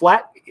 A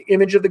flat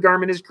image of the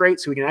garment is great,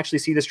 so we can actually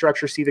see the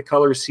structure, see the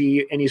colors,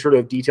 see any sort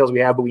of details we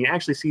have, but we can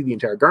actually see the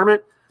entire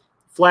garment.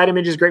 Flat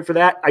image is great for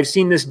that. I've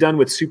seen this done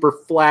with super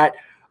flat,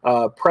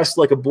 pressed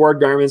like a board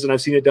garments, and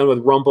I've seen it done with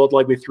rumpled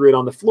like we threw it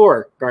on the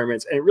floor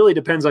garments. And it really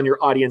depends on your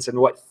audience and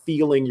what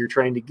feeling you're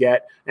trying to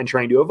get and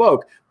trying to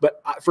evoke.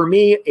 But for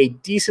me, a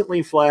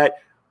decently flat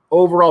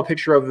overall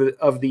picture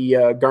of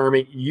the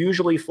garment,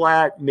 usually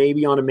flat,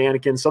 maybe on a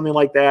mannequin, something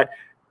like that.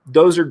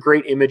 Those are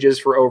great images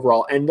for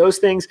overall. And those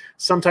things,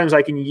 sometimes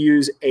I can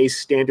use a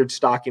standard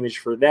stock image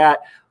for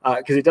that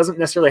because it doesn't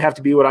necessarily have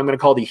to be what I'm going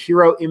to call the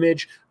hero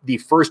image, the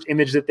first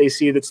image that they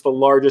see that's the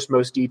largest,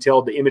 most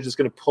detailed, the image that's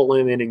going to pull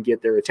them in and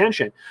get their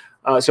attention.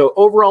 So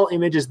overall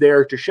image is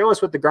there to show us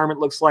what the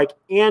garment looks like.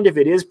 And if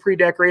it is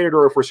pre-decorated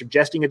or if we're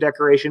suggesting a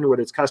decoration,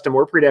 whether it's custom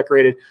or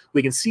pre-decorated,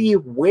 we can see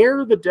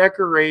where the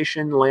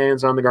decoration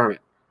lands on the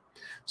garment.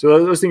 So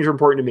those things are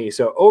important to me.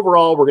 So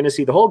overall, we're going to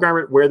see the whole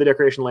garment, where the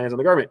decoration lands on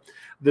the garment.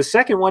 The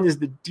second one is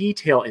the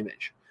detail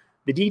image.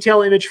 The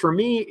detail image for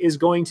me is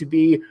going to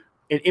be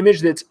an image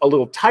that's a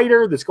little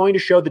tighter, that's going to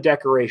show the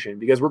decoration,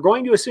 because we're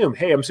going to assume,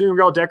 hey, I'm assuming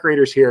we're all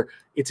decorators here.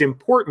 It's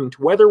important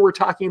whether we're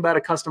talking about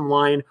a custom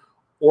line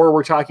or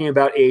we're talking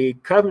about a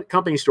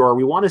company store.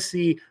 We want to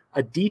see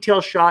a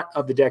detailed shot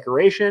of the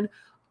decoration.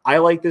 I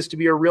like this to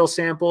be a real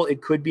sample.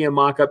 It could be a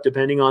mock-up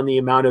depending on the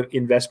amount of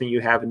investment you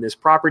have in this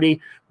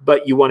property,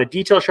 but you want a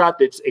detail shot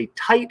that's a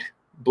tight,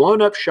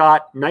 blown-up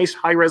shot, nice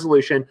high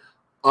resolution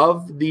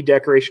of the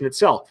decoration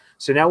itself.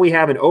 So now we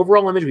have an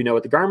overall image. We know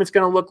what the garment's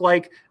going to look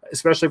like,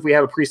 especially if we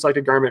have a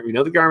pre-selected garment. We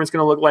know the garment's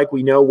going to look like.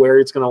 We know where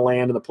it's going to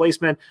land in the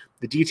placement.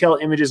 The detail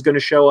image is going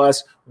to show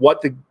us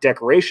what the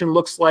decoration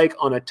looks like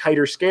on a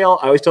tighter scale.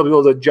 I always tell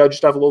people to judge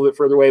stuff a little bit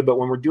further away, but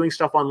when we're doing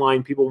stuff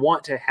online, people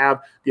want to have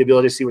the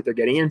ability to see what they're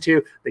getting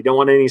into. They don't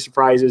want any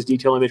surprises.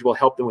 Detail image will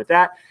help them with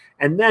that.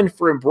 And then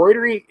for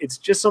embroidery, it's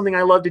just something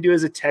I love to do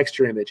as a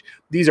texture image.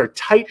 These are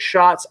tight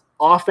shots,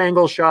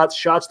 off-angle shots,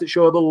 shots that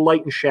show a little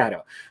light and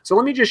shadow. So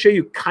let me just show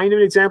you kind of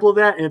an example of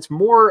that. And it's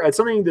more, it's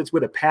something that's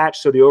with a patch,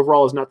 so the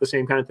overall is not the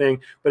same kind of thing,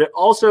 but it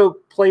also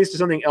plays to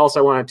something else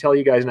I want to tell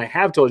you guys, and I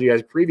have told you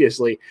guys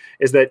previously,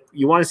 is that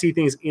you want to see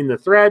things in the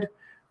thread.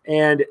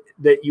 and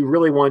that you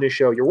really want to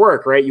show your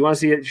work, right? You want to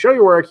see it, show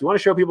your work. You want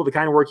to show people the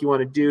kind of work you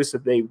want to do so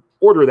that they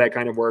order that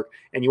kind of work.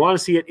 And you want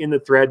to see it in the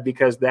thread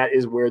because that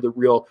is where the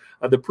real,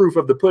 the proof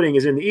of the pudding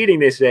is in the eating,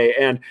 they say.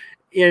 And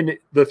in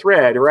the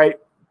thread, right?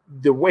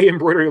 The way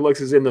embroidery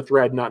looks is in the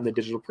thread, not in the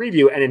digital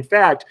preview. And in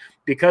fact,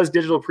 because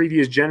digital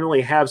previews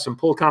generally have some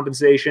pull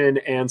compensation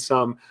and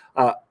some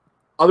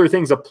other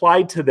things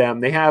applied to them,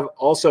 they have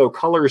also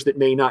colors that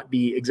may not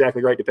be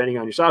exactly right depending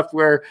on your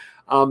software.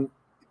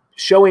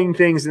 Showing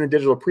things in the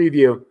digital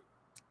preview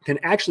can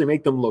actually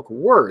make them look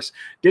worse.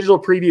 Digital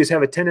previews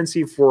have a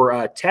tendency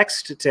for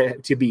text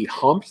to be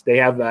humped. They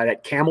have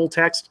that camel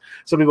text.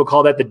 Some people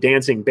call that the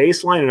dancing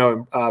baseline. I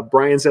know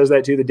Brian says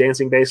that too, the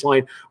dancing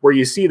baseline, where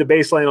you see the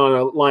baseline on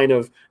a line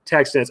of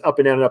text and it's up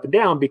and down and up and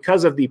down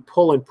because of the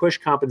pull and push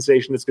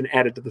compensation that's been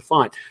added to the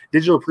font.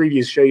 Digital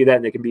previews show you that,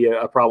 and it can be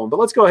a problem. But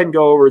let's go ahead and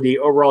go over the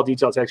overall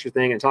detail texture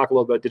thing and talk a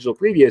little about digital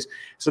previews.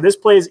 So this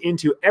plays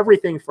into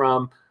everything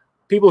from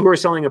people who are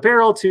selling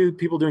apparel to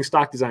people doing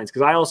stock designs.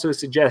 Because I also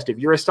suggest if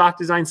you're a stock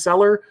design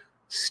seller,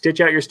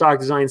 stitch out your stock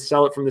design,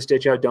 sell it from the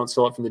stitch out, don't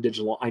sell it from the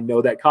digital. I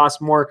know that costs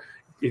more.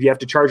 If you have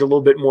to charge a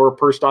little bit more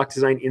per stock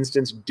design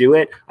instance, do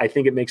it. I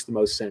think it makes the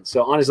most sense.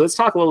 So honestly, let's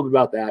talk a little bit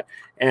about that.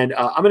 And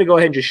I'm going to go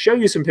ahead and just show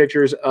you some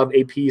pictures of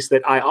a piece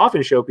that I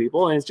often show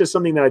people. And it's just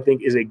something that I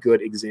think is a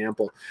good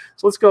example.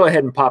 So let's go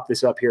ahead and pop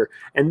this up here.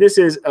 And this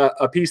is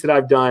a piece that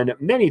I've done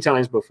many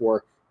times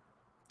before.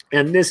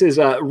 And this is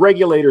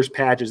regulators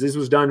patches. This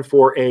was done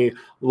for a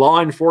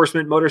law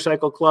enforcement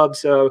motorcycle club.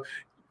 So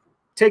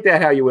take that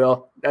how you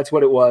will. That's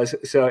what it was.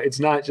 So it's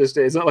not just,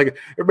 it's not like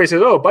everybody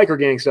says, oh, biker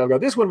gang stuff. Go,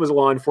 this one was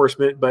law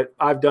enforcement, but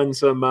I've done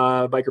some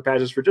biker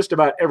patches for just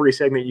about every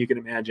segment you can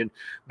imagine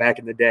back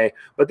in the day.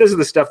 But this is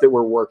the stuff that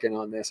we're working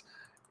on this.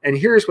 And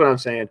here's what I'm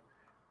saying.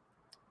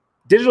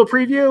 Digital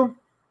preview,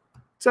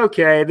 it's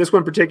okay. This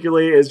one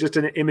particularly is just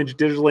an image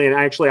digitally. And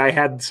actually I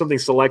had something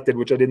selected,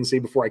 which I didn't see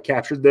before I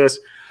captured this.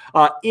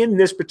 In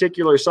this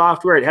particular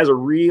software, it has a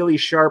really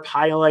sharp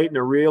highlight and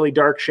a really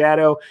dark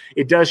shadow.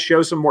 It does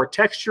show some more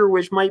texture,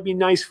 which might be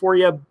nice for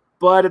you.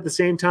 But at the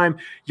same time,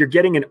 you're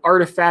getting an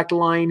artifact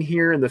line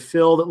here in the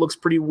fill that looks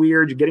pretty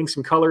weird. You're getting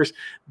some colors.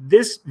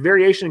 This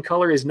variation in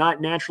color is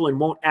not natural and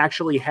won't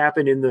actually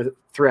happen in the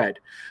thread.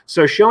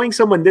 So showing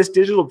someone this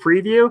digital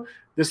preview,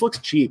 this looks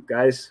cheap,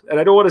 guys. And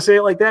I don't want to say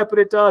it like that, but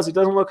it does. It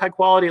doesn't look high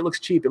quality. It looks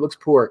cheap. It looks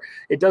poor.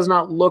 It does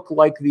not look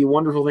like the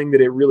wonderful thing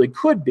that it really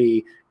could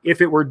be if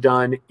it were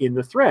done in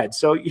the thread.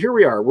 So here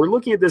we are. We're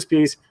looking at this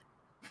piece.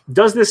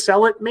 Does this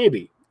sell it?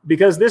 Maybe.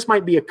 Because this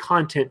might be a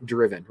content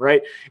driven,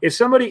 right? If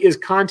somebody is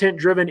content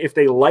driven, if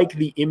they like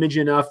the image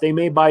enough, they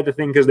may buy the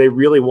thing because they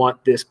really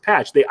want this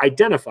patch. They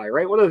identify,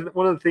 right? One of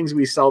the things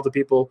we sell to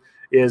people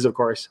is, of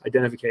course,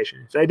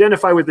 identification. So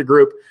identify with the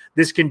group.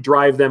 This can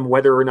drive them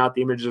whether or not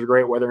the images are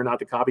great, whether or not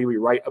the copy we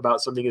write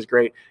about something is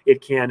great.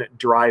 It can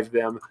drive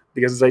them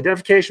because it's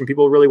identification.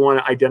 People really want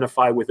to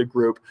identify with a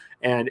group,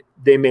 and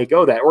they may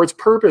go that. Or it's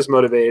purpose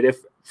motivated. If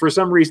for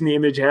some reason the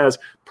image has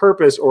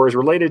purpose or is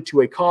related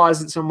to a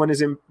cause that someone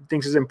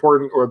thinks is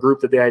important or a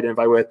group that they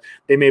identify with,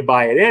 they may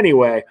buy it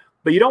anyway.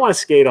 But you don't want to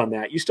skate on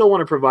that. You still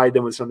want to provide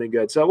them with something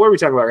good. So what are we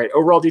talking about, right?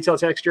 Overall detail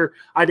texture.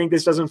 I think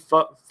this doesn't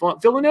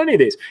fill in any of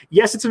these.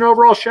 Yes, it's an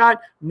overall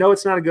shot. No,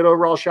 it's not a good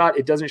overall shot.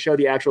 It doesn't show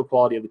the actual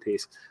quality of the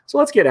piece. So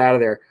let's get out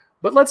of there.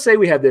 But let's say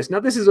we have this.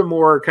 Now, this is a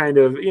more kind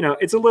of,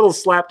 it's a little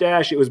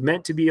slapdash. It was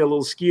meant to be a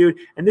little skewed.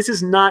 And this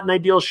is not an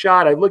ideal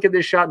shot. I look at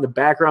this shot and the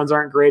backgrounds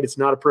aren't great. It's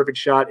not a perfect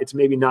shot. It's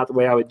maybe not the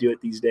way I would do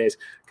it these days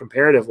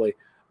comparatively.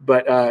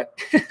 But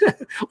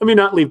let me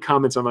not leave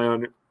comments on my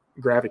own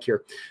graphic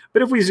here.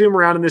 But if we zoom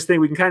around in this thing,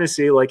 we can kind of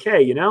see like,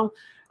 hey,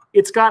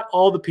 it's got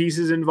all the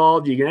pieces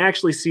involved. You can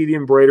actually see the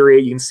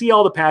embroidery. You can see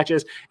all the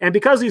patches. And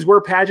because these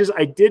were patches,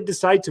 I did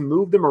decide to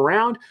move them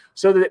around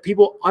so that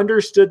people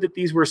understood that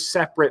these were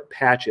separate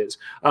patches.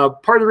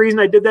 Part of the reason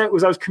I did that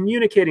was I was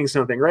communicating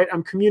something, right?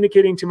 I'm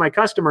communicating to my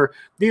customer,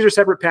 these are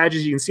separate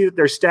patches. You can see that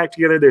they're stacked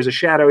together. There's a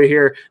shadow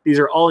here. These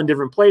are all in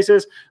different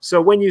places.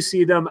 So when you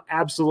see them,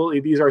 absolutely,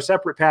 these are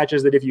separate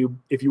patches that if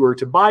you were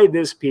to buy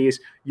this piece,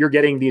 you're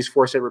getting these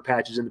 4 separate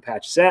patches in the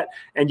patch set,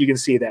 and you can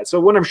see that. So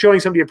when I'm showing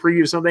somebody a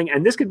preview of something,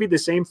 and this could be the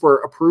same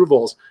for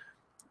approvals,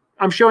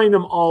 I'm showing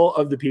them all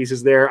of the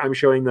pieces there. I'm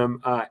showing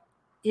them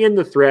in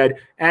the thread.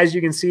 As you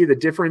can see, the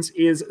difference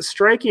is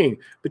striking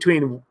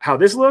between how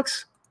this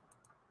looks,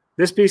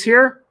 this piece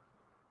here,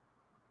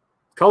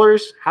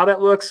 colors, how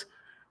that looks,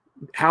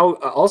 how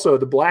also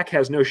the black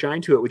has no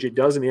shine to it, which it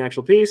does in the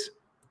actual piece,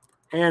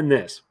 and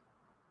this.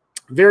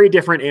 Very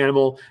different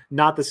animal,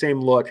 not the same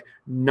look,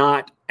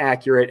 not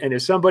accurate. And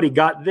if somebody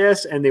got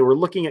this and they were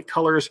looking at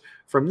colors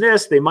from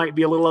this, they might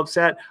be a little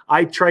upset.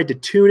 I tried to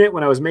tune it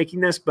when I was making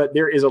this, but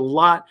there is a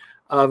lot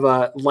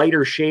of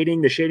lighter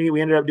shading. The shading that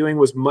we ended up doing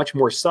was much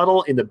more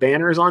subtle in the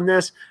banners on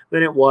this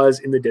than it was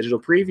in the digital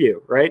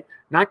preview, right?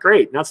 Not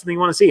great, not something you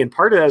want to see. And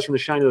part of that is from the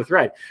shine of the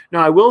thread.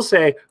 Now, I will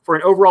say for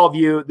an overall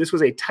view, this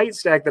was a tight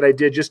stack that I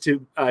did just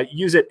to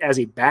use it as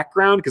a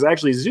background, because I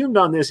actually zoomed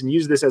on this and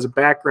used this as a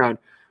background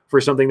for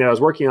something that I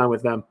was working on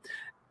with them.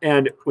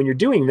 And when you're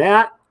doing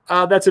that,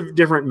 that's a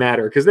different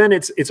matter, because then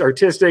it's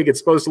artistic. It's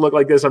supposed to look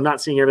like this. I'm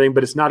not seeing everything,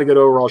 but it's not a good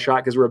overall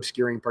shot because we're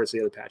obscuring parts of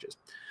the other patches.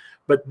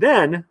 But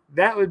then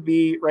that would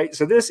be, right,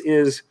 so this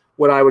is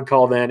what I would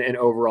call then an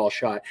overall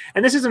shot.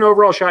 And this is an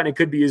overall shot, and it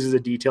could be used as a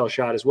detail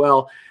shot as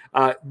well.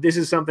 This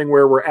is something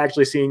where we're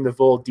actually seeing the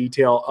full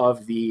detail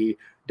of the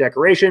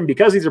decoration.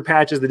 Because these are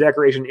patches, the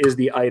decoration is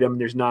the item.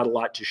 There's not a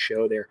lot to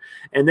show there.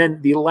 And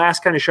then the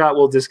last kind of shot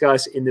we'll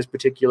discuss in this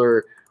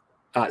particular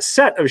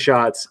set of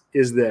shots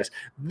is this.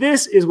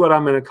 This is what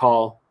I'm going to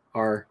call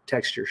our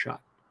texture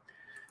shot.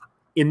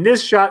 In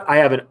this shot, I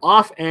have an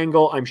off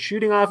angle. I'm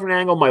shooting off an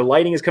angle. My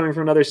lighting is coming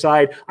from another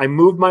side. I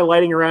moved my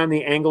lighting around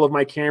the angle of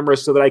my camera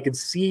so that I could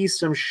see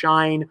some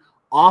shine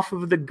off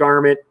of the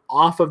garment,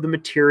 off of the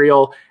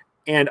material,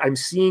 and I'm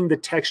seeing the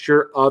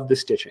texture of the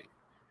stitching.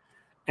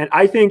 And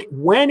I think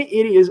when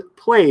it is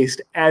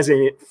placed as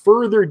a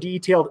further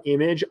detailed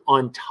image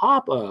on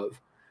top of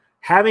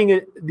having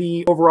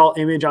the overall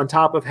image, on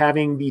top of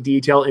having the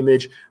detail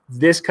image,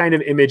 this kind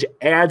of image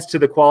adds to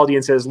the quality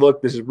and says,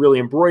 look, this is really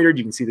embroidered.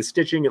 You can see the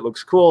stitching. It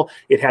looks cool.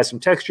 It has some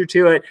texture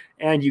to it.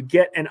 And you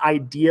get an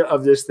idea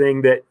of this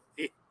thing that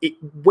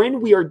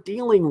when we are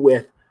dealing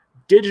with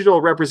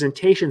digital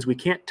representations, we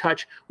can't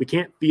touch, we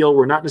can't feel,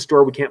 we're not in a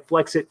store, we can't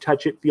flex it,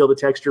 touch it, feel the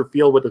texture,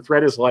 feel what the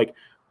thread is like.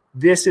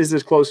 This is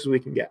as close as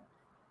we can get.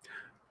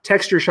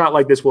 Texture shot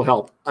like this will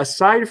help,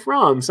 aside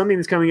from something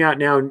that's coming out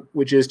now,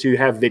 which is to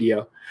have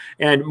video.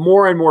 And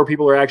more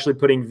people are actually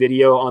putting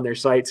video on their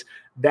sites.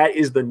 That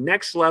is the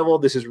next level.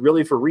 This is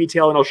really for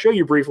retail. And I'll show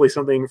you briefly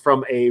something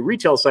from a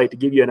retail site to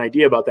give you an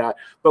idea about that.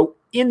 But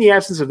in the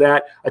absence of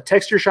that, a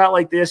texture shot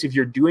like this, if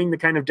you're doing the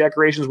kind of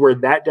decorations where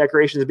that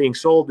decoration is being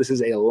sold, this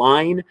is a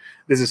line.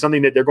 This is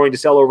something that they're going to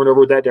sell over and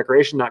over with that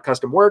decoration, not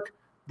custom work.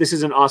 This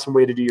is an awesome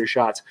way to do your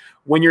shots.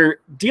 When you're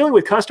dealing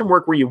with custom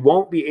work where you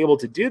won't be able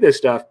to do this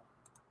stuff,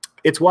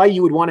 it's why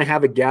you would want to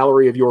have a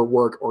gallery of your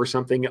work or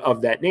something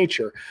of that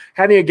nature.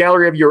 Having a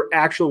gallery of your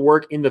actual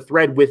work in the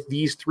thread with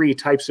these three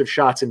types of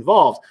shots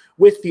involved,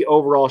 with the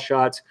overall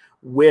shots,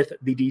 with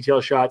the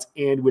detail shots,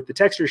 and with the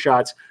texture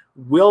shots,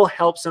 will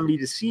help somebody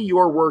to see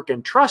your work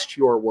and trust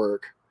your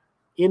work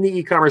in the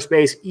e-commerce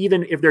space,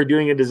 even if they're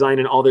doing a design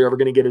and all they're ever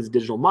going to get is a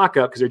digital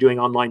mock-up because they're doing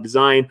online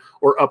design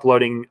or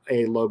uploading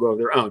a logo of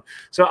their own.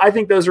 So I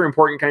think those are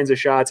important kinds of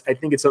shots. I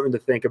think it's something to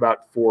think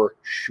about for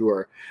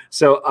sure.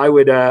 So I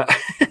would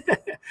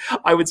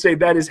I would say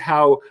that is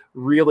how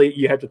really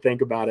you have to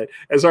think about it.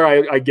 And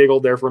sorry, I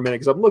giggled there for a minute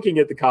because I'm looking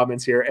at the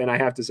comments here, and I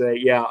have to say,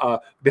 yeah,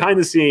 behind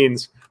the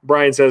scenes,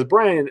 Brian says,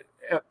 Brian,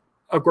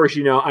 of course,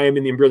 you know, I am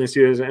in the Embroidery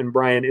Studios, and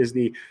Brian is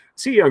the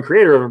CEO and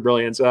creator of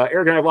Brilliance.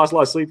 Eric and I have lost a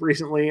lot of sleep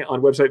recently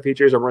on website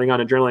features. I'm running on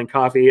adrenaline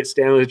coffee.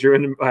 Stanley is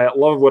driven by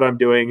love of what I'm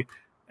doing.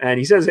 And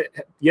he says,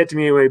 yet to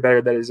me anyway,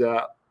 better. That is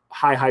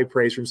high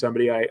praise from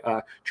somebody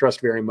I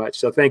trust very much.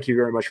 So thank you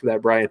very much for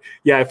that, Brian.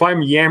 Yeah, if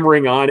I'm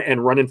yammering on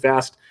and running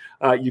fast,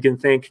 you can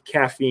thank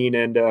caffeine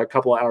and a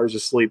couple of hours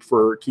of sleep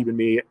for keeping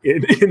me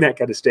in that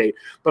kind of state.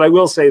 But I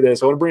will say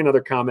this. I want to bring another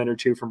comment or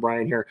two from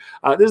Brian here.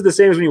 This is the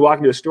same as when you walk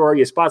into a store.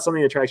 You spot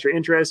something that attracts your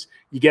interest.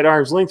 You get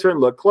arm's length through it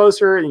and look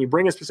closer, and you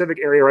bring a specific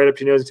area right up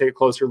to your nose and take a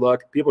closer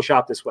look. People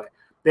shop this way.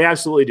 They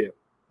absolutely do.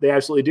 They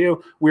absolutely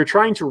do. We're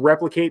trying to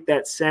replicate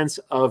that sense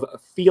of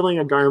feeling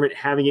a garment,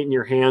 having it in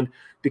your hand,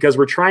 because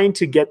we're trying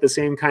to get the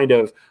same kind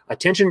of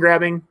attention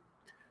grabbing,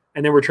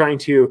 and then we're trying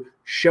to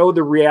show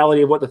the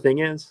reality of what the thing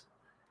is,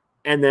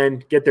 and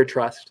then get their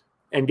trust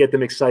and get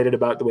them excited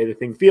about the way the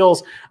thing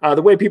feels.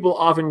 The way people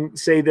often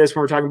say this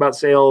when we're talking about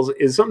sales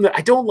is something that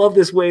I don't love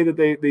this way that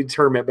they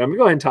term it, but I'm going to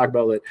go ahead and talk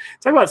about it.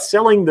 Talk about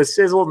selling the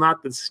sizzle,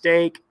 not the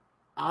steak.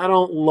 I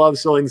don't love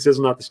selling the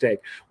sizzle, not the steak.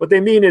 What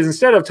they mean is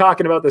instead of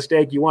talking about the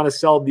steak, you want to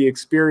sell the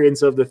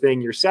experience of the thing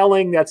you're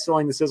selling. That's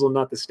selling the sizzle,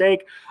 not the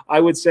steak. I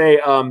would say,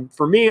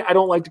 for me, I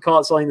don't like to call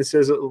it selling the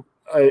sizzle,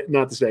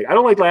 not the steak. I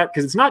don't like that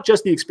because it's not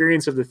just the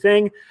experience of the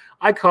thing.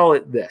 I call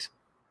it this.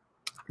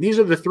 These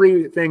are the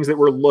three things that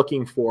we're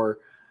looking for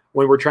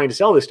when we're trying to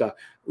sell this stuff.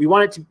 We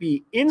want it to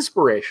be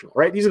inspirational,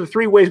 right? These are the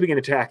three ways we can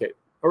attack it,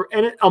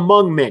 and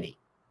among many.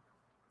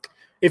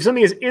 If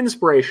something is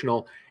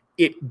inspirational,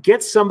 it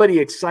gets somebody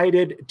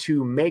excited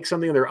to make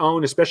something of their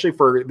own, especially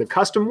for the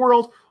custom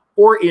world,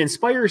 or it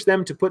inspires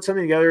them to put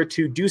something together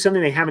to do something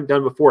they haven't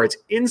done before. It's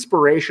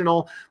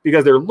inspirational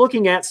because they're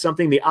looking at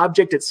something. The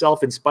object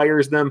itself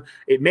inspires them.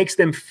 It makes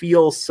them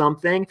feel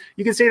something.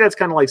 You can say that's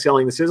kind of like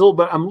selling the sizzle,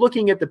 but I'm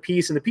looking at the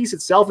piece, and the piece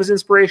itself is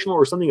inspirational,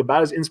 or something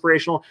about it is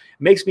inspirational.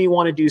 It makes me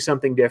want to do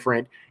something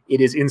different.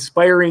 It is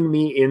inspiring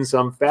me in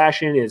some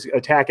fashion. It's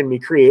attacking me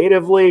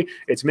creatively.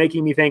 It's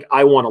making me think,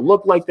 I want to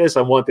look like this.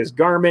 I want this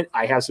garment.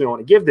 I have something I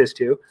want to give this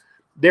to.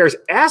 There's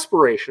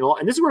aspirational,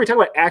 and this is where we talk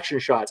about action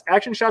shots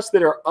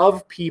that are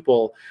of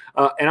people.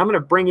 And I'm going to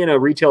bring in a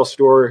retail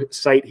store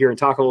site here and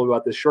talk a little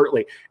about this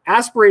shortly.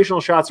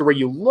 Aspirational shots are where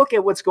you look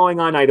at what's going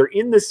on either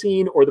in the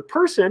scene or the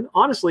person,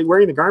 honestly,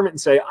 wearing the garment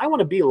and say, I want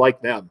to be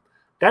like them.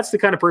 that's the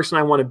kind of person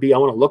I want to be. I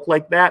want to look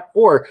like that.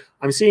 Or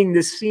I'm seeing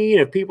this scene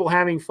of people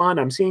having fun.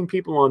 I'm seeing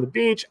people on the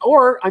beach,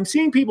 or I'm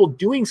seeing people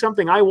doing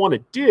something I want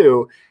to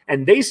do,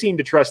 and they seem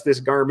to trust this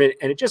garment.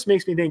 And it just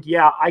makes me think,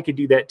 yeah, I could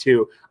do that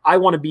too. I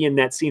want to be in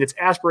that scene. It's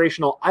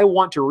aspirational. I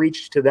want to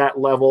reach to that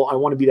level. I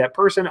want to be that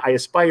person. I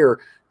aspire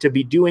to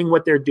be doing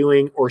what they're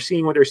doing, or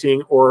seeing what they're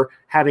seeing, or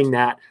having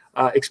that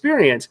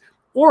experience.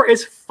 Or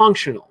it's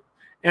functional.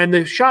 And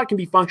the shot can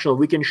be functional.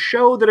 We can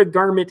show that a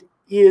garment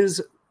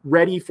is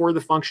ready for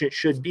the function it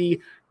should be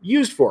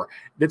used for.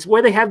 That's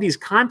why they have these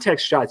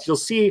context shots. You'll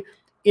see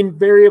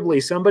invariably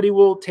somebody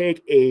will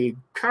take a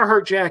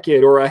Carhartt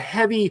jacket or a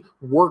heavy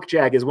work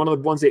jacket, is one of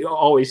the ones they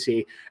always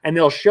see, and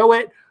they'll show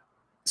it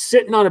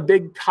sitting on a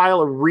big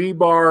pile of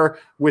rebar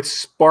with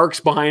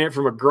sparks behind it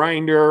from a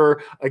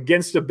grinder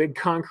against a big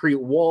concrete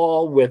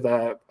wall with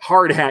a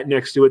hard hat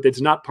next to it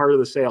that's not part of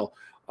the sale.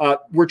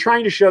 We're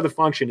trying to show the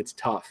function. It's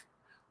tough.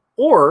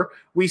 Or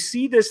we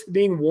see this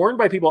being worn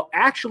by people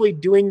actually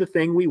doing the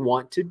thing we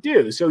want to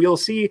do. So you'll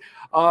see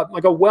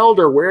like a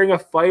welder wearing a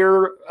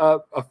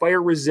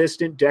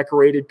fire-resistant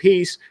decorated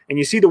piece, and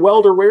you see the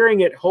welder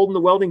wearing it, holding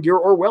the welding gear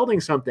or welding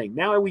something.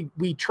 Now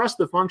we trust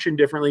the function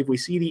differently if we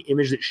see the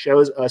image that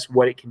shows us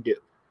what it can do.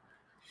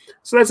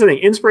 So that's the thing: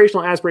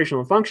 inspirational, aspirational,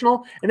 and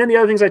functional. And then the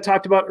other things I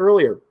talked about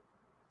earlier.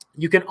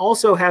 You can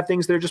also have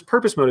things that are just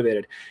purpose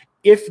motivated.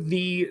 If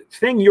the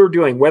thing you're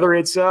doing, whether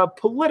it's a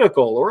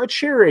political or a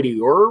charity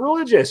or a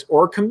religious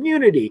or a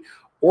community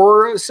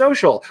or a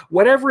social,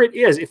 whatever it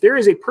is, if there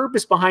is a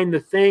purpose behind the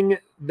thing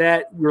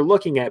that we're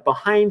looking at,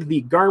 behind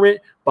the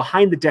garment,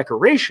 behind the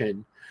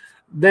decoration,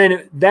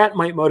 then that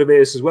might motivate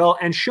us as well.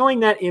 And showing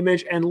that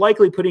image and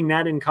likely putting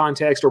that in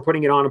context or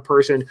putting it on a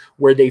person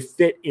where they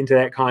fit into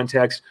that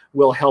context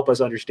will help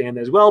us understand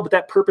that as well. But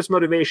that purpose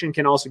motivation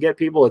can also get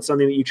people. It's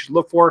something that you should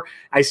look for.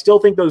 I still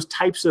think those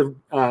types of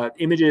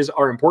images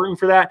are important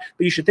for that,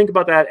 but you should think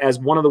about that as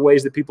one of the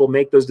ways that people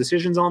make those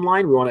decisions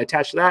online. We want to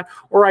attach to that,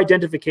 or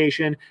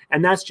identification.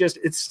 And that's just,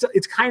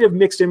 it's kind of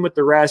mixed in with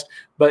the rest.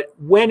 But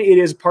when it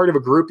is part of a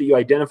group that you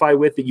identify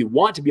with, that you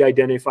want to be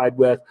identified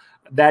with,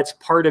 that's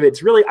part of it.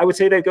 It's really, I would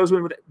say that goes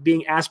with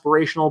being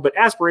aspirational, but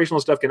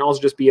aspirational stuff can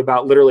also just be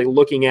about literally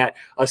looking at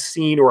a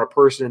scene or a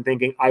person and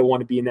thinking, I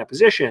want to be in that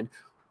position.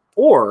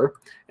 Or,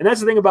 and that's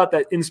the thing about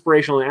that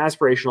inspirational and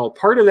aspirational,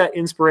 part of that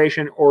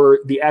inspiration or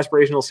the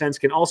aspirational sense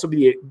can also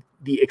be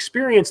the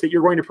experience that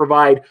you're going to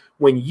provide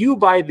when you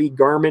buy the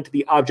garment,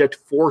 the object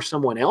for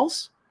someone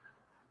else.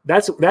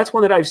 That's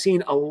one that I've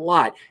seen a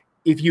lot.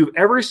 If you've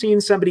ever seen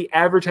somebody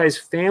advertise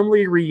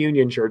family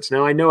reunion shirts,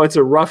 now I know it's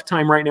a rough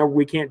time right now where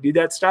we can't do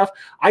that stuff.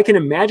 I can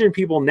imagine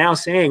people now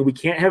saying, we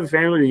can't have a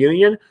family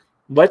reunion.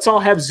 Let's all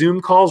have Zoom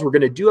calls. We're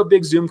going to do a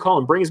big Zoom call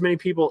and bring as many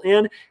people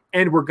in,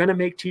 and we're going to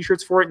make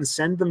t-shirts for it and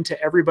send them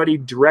to everybody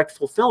direct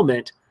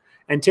fulfillment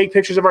and take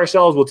pictures of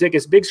ourselves. We'll take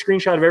a big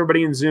screenshot of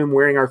everybody in Zoom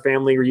wearing our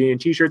family reunion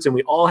t-shirts, and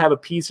we all have a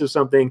piece of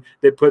something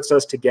that puts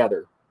us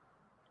together.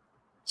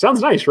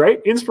 Sounds nice,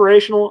 right?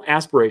 Inspirational,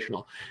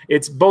 aspirational.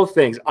 It's both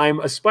things. I'm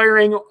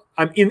inspired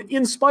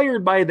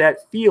by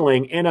that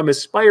feeling, and I'm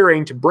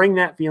aspiring to bring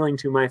that feeling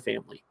to my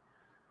family.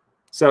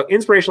 So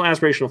inspirational,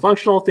 aspirational,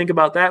 functional. Think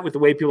about that with the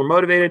way people are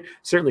motivated,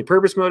 certainly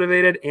purpose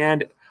motivated,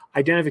 and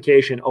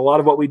identification. A lot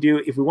of what we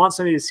do, if we want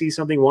somebody to see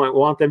something, we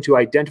want them to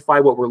identify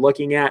what we're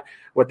looking at,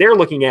 what they're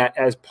looking at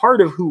as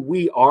part of who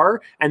we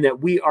are, and that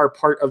we are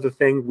part of the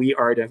thing we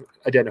are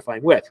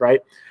identifying with,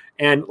 right?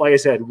 And like I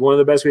said, one of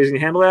the best ways you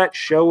can handle that,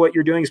 show what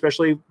you're doing,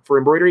 especially for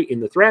embroidery, in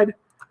the thread,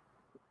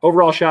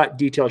 overall shot,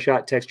 detail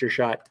shot, texture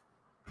shot,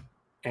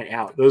 and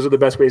out. Those are the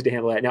best ways to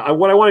handle that. Now,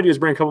 what I want to do is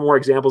bring a couple more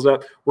examples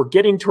up. We're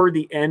getting toward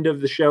the end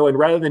of the show, and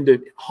rather than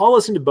to haul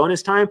us into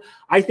bonus time,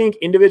 I think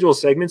individual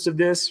segments of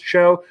this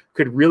show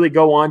could really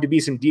go on to be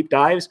some deep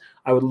dives.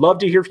 I would love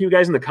to hear from you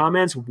guys in the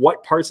comments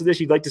what parts of this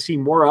you'd like to see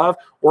more of,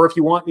 or if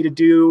you want me to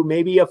do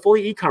maybe a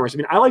fully e-commerce. I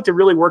mean, I like to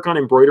really work on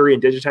embroidery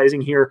and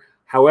digitizing here.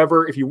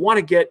 However, if you want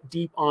to get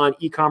deep on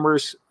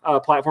e-commerce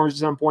platforms at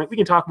some point, we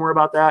can talk more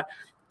about that.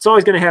 It's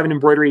always going to have an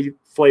embroidery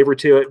flavor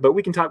to it, but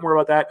we can talk more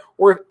about that.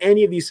 Or if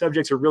any of these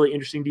subjects are really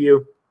interesting to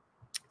you,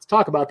 let's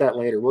talk about that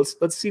later.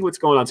 Let's see what's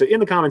going on. So in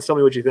the comments, tell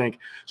me what you think.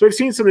 So I've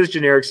seen some of this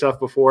generic stuff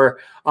before,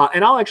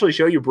 and I'll actually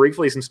show you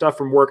briefly some stuff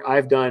from work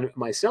I've done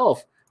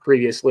myself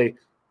previously.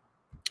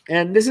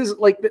 And this is,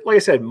 like I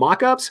said,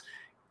 mock-ups.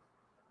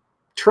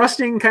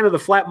 Trusting kind of the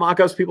flat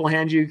mock-ups people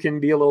hand you can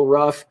be a little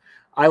rough.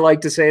 I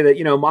like to say that,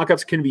 you know,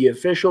 mock-ups can be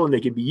official and they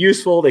can be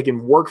useful. They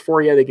can work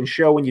for you. They can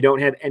show when you don't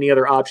have any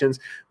other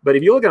options. But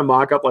if you look at a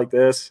mock-up like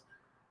this,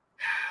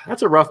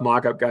 that's a rough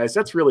mock-up, guys.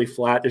 That's really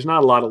flat. There's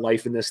not a lot of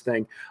life in this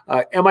thing.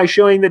 Am I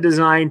showing the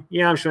design?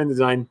 Yeah, I'm showing the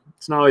design.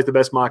 It's not always the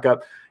best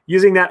mock-up.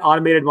 Using that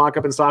automated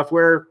mock-up in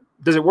software,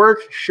 does it work?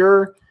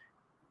 Sure.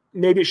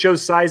 Maybe it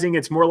shows sizing.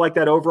 It's more like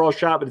that overall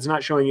shot, but it's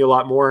not showing you a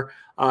lot more.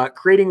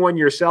 Creating one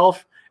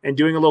yourself and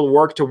doing a little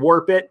work to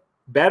warp it,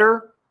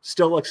 better.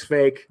 Still looks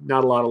fake,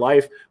 not a lot of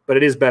life, but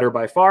it is better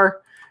by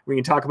far. We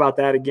can talk about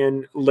that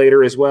again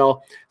later as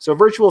well. So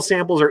virtual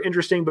samples are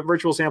interesting, but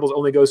virtual samples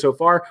only go so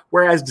far.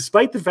 Whereas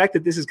despite the fact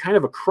that this is kind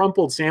of a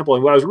crumpled sample,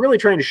 and what I was really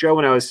trying to show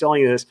when I was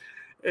selling this,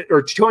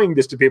 or showing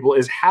this to people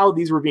is how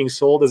these were being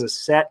sold as a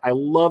set. I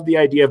love the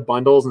idea of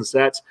bundles and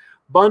sets.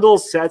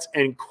 Bundles, sets,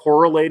 and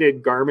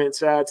correlated garment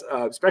sets,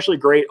 especially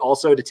great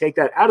also to take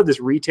that out of this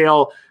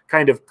retail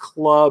kind of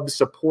club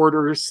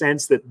supporter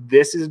sense that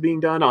this is being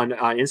done on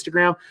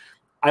Instagram.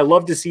 I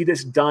love to see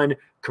this done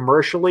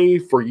commercially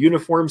for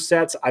uniform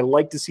sets. I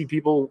like to see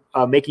people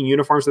making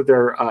uniforms that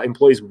their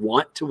employees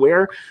want to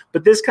wear.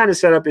 But this kind of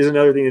setup is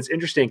another thing that's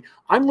interesting.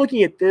 I'm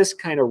looking at this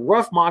kind of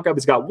rough mock-up.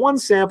 It's got one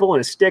sample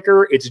and a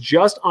sticker. It's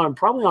just on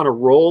probably on a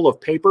roll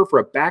of paper for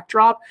a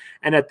backdrop.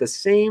 And at the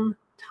same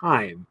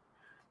time,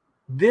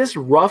 this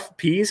rough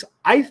piece,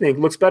 I think,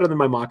 looks better than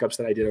my mock-ups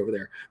that I did over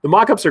there. The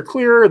mock-ups are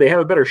clearer. They have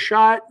a better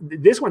shot.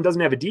 This one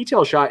doesn't have a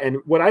detail shot. And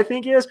what I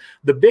think is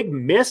the big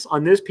miss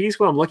on this piece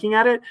when I'm looking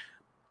at it,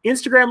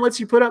 Instagram lets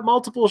you put up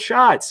multiple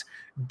shots.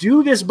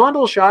 Do this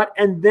bundle shot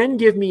and then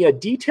give me a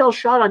detail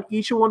shot on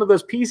each one of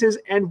those pieces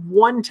and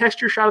one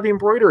texture shot of the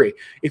embroidery.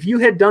 If you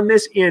had done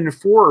this in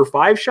 4 or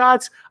 5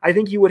 shots, I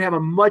think you would have a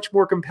much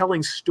more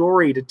compelling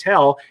story to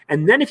tell.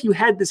 And then if you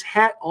had this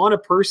hat on a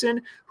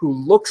person who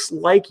looks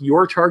like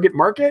your target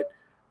market,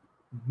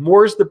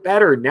 more's the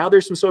better. Now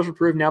there's some social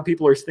proof. Now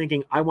people are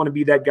thinking, I want to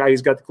be that guy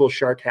who's got the cool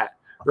shark hat,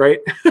 right?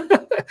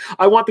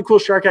 I want the cool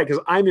shark hat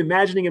because I'm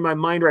imagining in my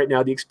mind right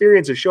now the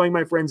experience of showing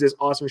my friends this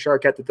awesome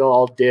shark hat that they'll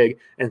all dig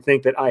and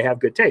think that I have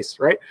good taste,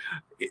 right?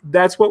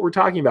 That's what we're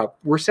talking about.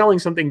 We're selling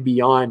something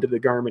beyond the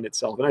garment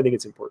itself, and I think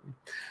it's important.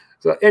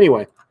 So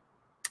anyway,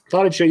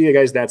 thought I'd show you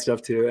guys that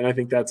stuff too, and I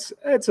think it's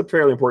a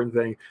fairly important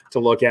thing to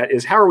look at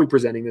is how are we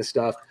presenting this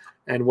stuff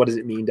and what does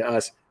it mean to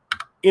us?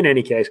 In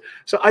any case.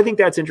 So I think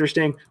that's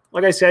interesting.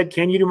 Like I said,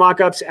 can you do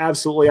mock-ups?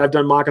 Absolutely. I've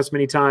done mock-ups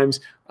many times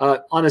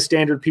on a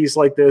standard piece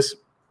like this.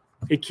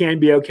 It can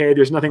be okay.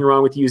 There's nothing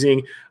wrong with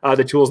using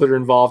the tools that are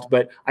involved,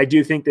 but I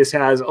do think this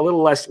has a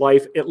little less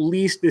life. At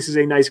least this is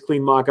a nice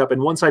clean mock-up.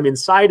 And once I'm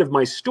inside of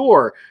my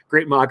store,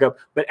 great mock-up.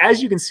 But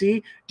as you can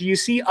see, do you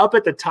see up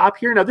at the top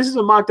here? Now, this is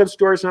a mocked-up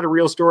store. It's not a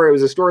real store. It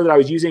was a store that I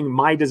was using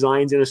my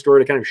designs in a store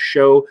to kind of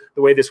show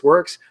the way this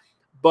works.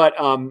 But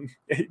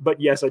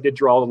yes, I did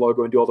draw the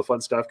logo and do all the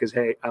fun stuff because,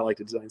 hey, I like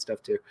to design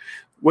stuff too.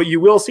 What you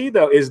will see,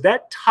 though, is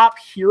that top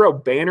hero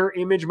banner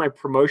image, my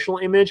promotional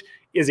image,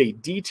 is a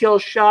detail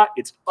shot.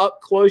 It's up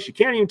close. You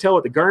can't even tell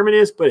what the garment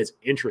is, but it's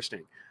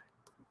interesting.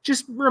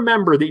 Just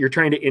remember that you're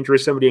trying to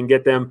interest somebody and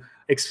get them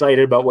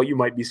excited about what you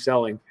might be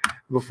selling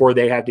before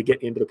they have to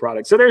get into the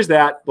product. So there's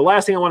that. The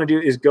last thing I want to do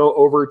is go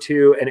over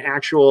to an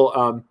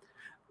actual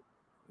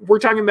we're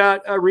talking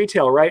about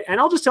retail, right? And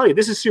I'll just tell you,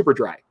 this is Super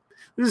Dry.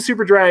 This is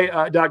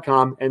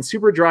superdry.com, and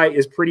Superdry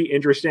is pretty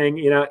interesting.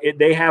 You know,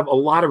 they have a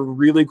lot of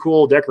really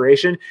cool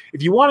decoration.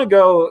 If you want to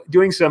go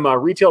doing some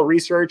retail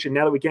research, and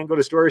now that we can't go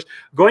to stores,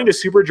 going to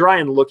Superdry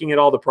and looking at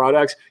all the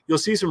products, you'll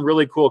see some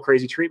really cool,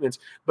 crazy treatments.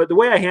 But the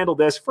way I handle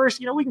this, first,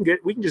 you know, we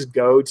can just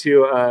go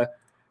to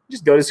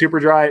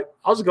Superdry.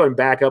 I'll just go and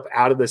back up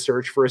out of the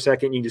search for a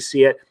second. You can just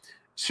see it.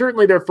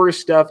 Certainly, their first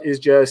stuff is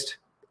just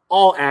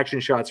all action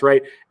shots,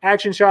 right?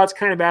 Action shots,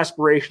 kind of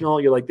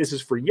aspirational. You're like, this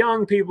is for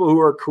young people who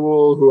are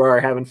cool, who are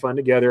having fun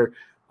together.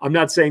 I'm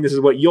not saying this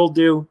is what you'll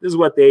do. This is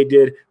what they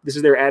did. This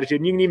is their attitude.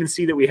 And you can even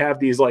see that we have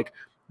these like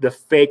the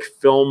fake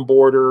film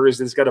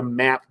borders. It's got a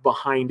map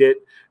behind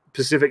it,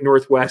 Pacific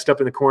Northwest up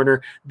in the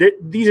corner.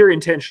 These are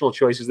intentional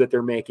choices that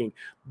they're making.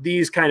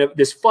 These kind of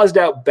this fuzzed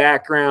out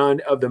background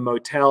of the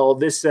motel.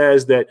 This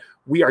says that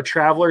we are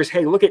travelers.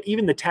 Hey, look at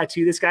even the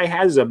tattoo this guy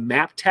has is a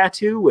map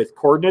tattoo with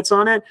coordinates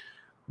on it.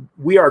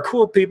 We are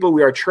cool people.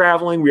 We are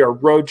traveling. We are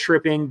road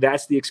tripping.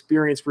 That's the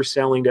experience we're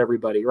selling to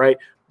everybody, right?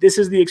 This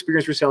is the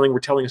experience we're selling.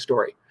 We're telling a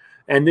story.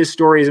 And this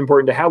story is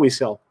important to how we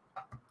sell.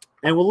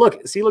 And we'll look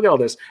at all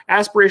this.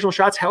 Aspirational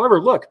shots.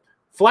 However, look,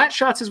 flat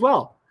shots as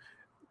well.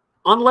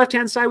 On the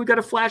left-hand side, we've got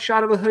a flat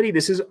shot of a hoodie.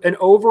 This is an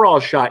overall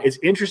shot. It's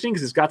interesting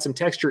because it's got some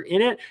texture in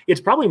it.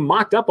 It's probably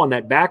mocked up on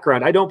that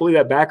background. I don't believe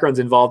that background's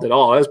involved at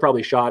all. That was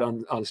probably shot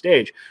on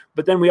stage.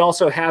 But then we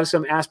also have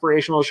some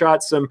aspirational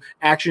shots, some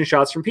action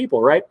shots from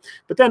people, right?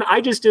 But then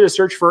I just did a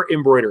search for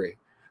embroidery.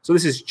 So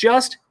this is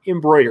just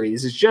embroidery.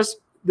 This is just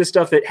the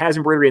stuff that has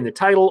embroidery in the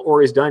title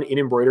or is done in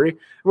embroidery. And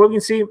what we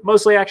can see,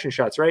 mostly action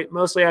shots, right?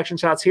 Mostly action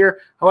shots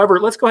here. However,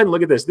 let's go ahead and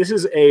look at this. This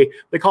is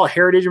they call it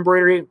heritage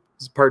embroidery.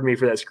 Pardon me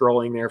for that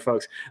scrolling there,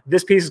 folks.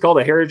 This piece is called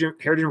a heritage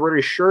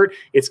embroidery shirt.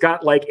 It's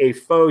got like a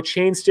faux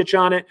chain stitch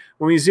on it.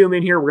 When we zoom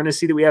in here, we're going to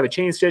see that we have a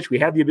chain stitch. We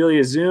have the ability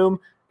to zoom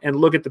and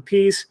look at the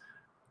piece.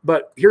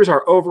 But here's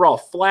our overall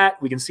flat.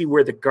 We can see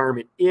where the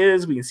garment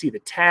is. We can see the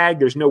tag.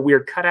 There's no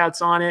weird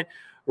cutouts on it.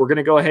 We're going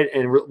to go ahead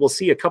and we'll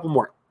see a couple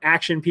more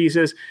action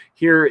pieces.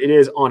 Here it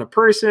is on a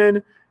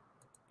person.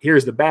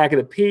 Here's the back of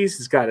the piece.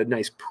 It's got a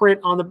nice print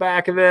on the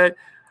back of it.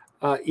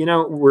 You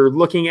know, we're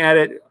looking at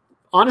it.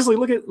 Honestly,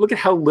 look at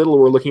how little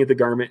we're looking at the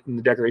garment and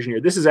the decoration here.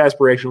 This is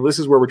aspirational. This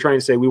is where we're trying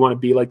to say we want to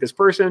be like this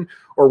person,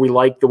 or we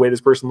like the way this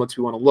person looks.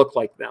 We want to look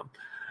like them.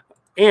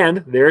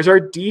 And there's our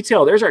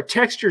detail. There's our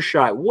texture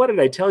shot. What did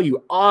I tell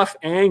you? Off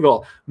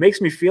angle. Makes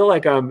me feel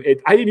like I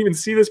didn't even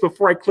see this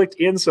before I clicked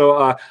in,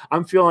 so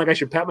I'm feeling like I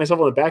should pat myself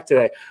on the back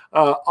today.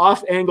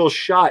 Off angle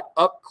shot,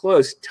 up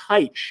close,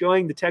 tight,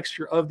 showing the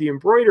texture of the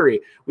embroidery.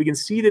 We can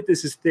see that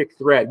this is thick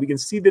thread. We can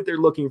see that they're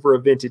looking for a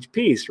vintage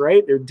piece,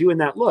 right? They're doing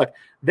that look.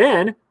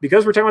 Then,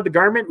 because we're talking about the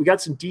garment, we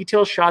got some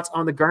detail shots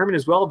on the garment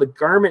as well. The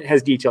garment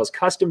has details,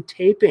 custom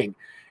taping.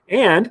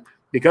 And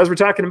because we're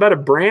talking about a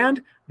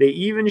brand, they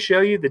even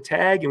show you the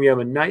tag, and we have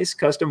a nice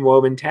custom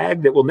woven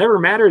tag that will never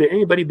matter to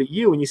anybody but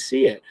you when you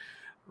see it,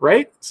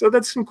 right? So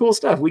that's some cool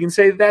stuff. We can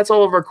say that's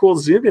all of our cool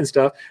zoomed in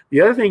stuff. The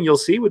other thing you'll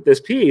see with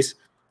this piece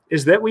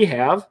is that we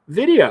have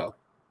video.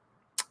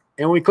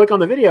 And when we click on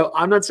the video,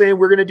 I'm not saying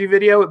we're going to do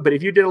video, but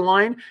if you did a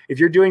line, if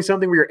you're doing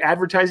something where you're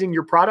advertising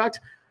your product,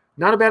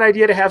 not a bad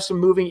idea to have some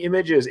moving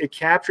images. It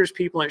captures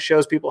people and it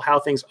shows people how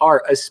things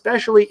are,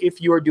 especially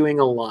if you are doing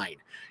a line.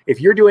 If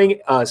you're doing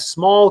a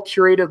small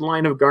curated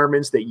line of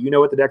garments that you know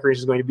what the decoration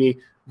is going to be,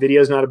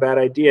 video is not a bad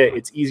idea.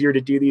 It's easier to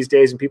do these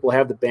days and people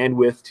have the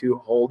bandwidth to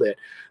hold it.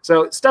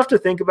 So stuff to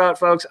think about,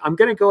 folks. I'm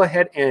going to go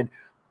ahead and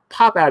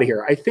pop out of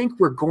here. I think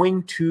we're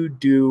going to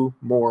do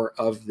more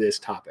of this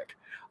topic.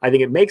 I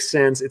think it makes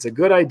sense. It's a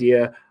good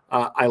idea.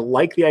 I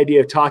like the idea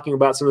of talking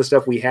about some of the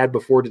stuff we had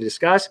before to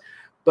discuss,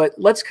 but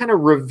let's kind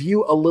of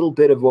review a little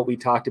bit of what we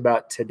talked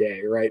about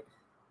today, right?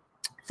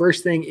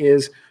 First thing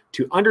is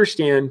to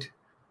understand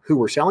who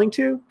we're selling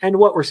to and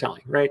what we're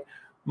selling, right?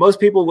 Most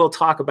people will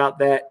talk about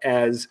that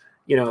as,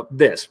 you know,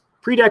 this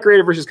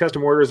pre-decorated versus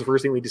custom order is the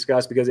first thing we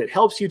discuss because it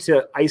helps you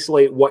to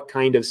isolate what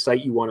kind of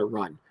site you want to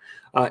run.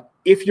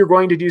 If you're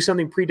going to do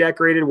something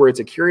pre-decorated where it's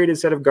a curated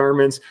set of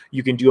garments,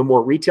 you can do a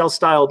more retail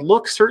styled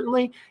look,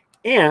 certainly.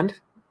 And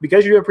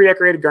because you're doing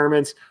pre-decorated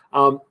garments,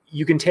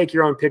 you can take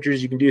your own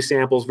pictures, you can do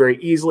samples very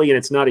easily, and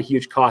it's not a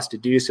huge cost to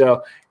do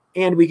so.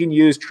 And we can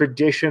use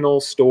traditional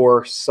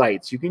store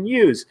sites. You can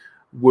use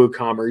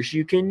WooCommerce,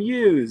 you can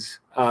use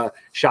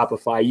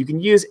Shopify, you can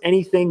use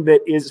anything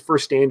that is for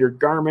standard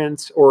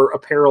garments or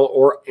apparel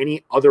or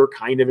any other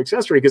kind of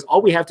accessory, because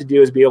all we have to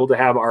do is be able to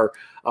have our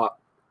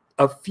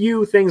a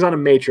few things on a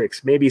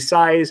matrix, maybe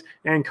size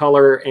and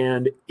color,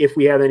 and if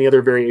we have any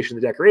other variation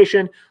of the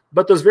decoration,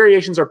 but those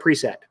variations are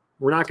preset.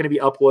 We're not going to be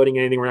uploading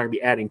anything, we're not going to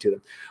be adding to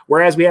them.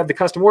 Whereas we have the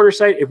custom order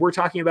site, if we're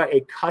talking about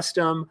a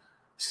custom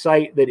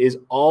site that is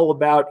all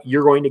about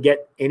you're going to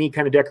get any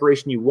kind of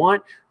decoration you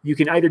want, you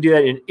can either do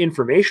that in an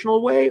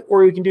informational way,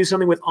 or you can do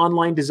something with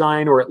online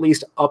design, or at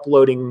least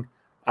uploading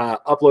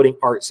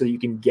art so that you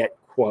can get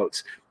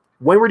quotes.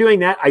 When we're doing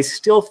that, I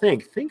still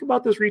think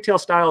about those retail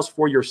styles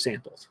for your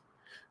samples.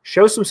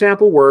 Show some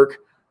sample work.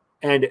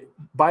 And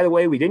by the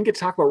way, we didn't get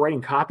to talk about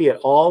writing copy at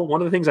all.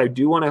 One of the things I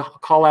do want to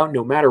call out,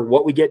 no matter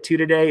what we get to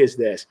today, is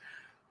this.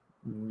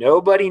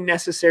 Nobody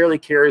necessarily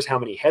cares how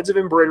many heads of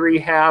embroidery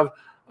you have.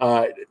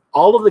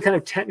 All of the kind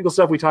of technical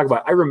stuff we talk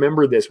about. I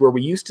remember this where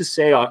we used to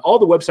say on all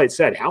the websites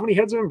said, how many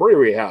heads of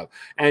embroidery you have?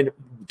 And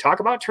talk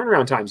about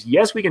turnaround times.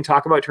 Yes, we can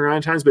talk about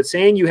turnaround times, but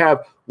saying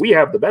we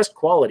have the best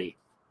quality.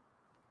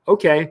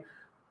 Okay,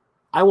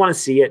 I want to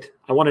see it.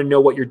 I want to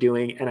know what you're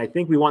doing. And I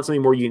think we want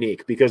something more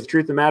unique, because the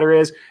truth of the matter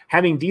is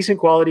having decent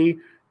quality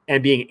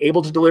and being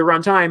able to deliver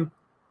on time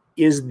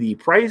is the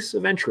price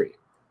of entry.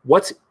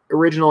 What's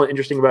original and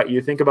interesting about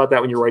you? Think about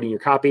that when you're writing your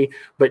copy,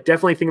 but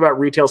definitely think about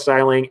retail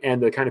styling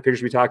and the kind of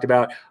pictures we talked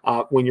about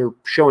when you're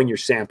showing your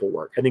sample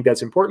work. I think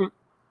that's important.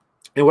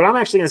 And what I'm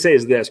actually going to say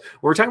is this.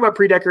 When we're talking about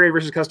pre-decorated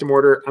versus custom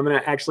order, I'm going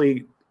to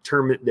actually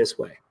term it this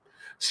way.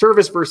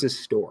 Service versus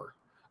store.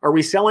 Are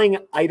we selling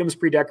items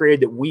pre-decorated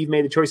that we've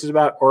made the choices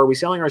about, or are we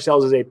selling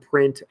ourselves as a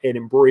print and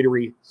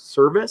embroidery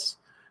service?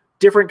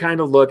 Different kind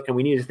of look, and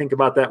we need to think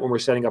about that when we're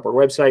setting up our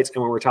websites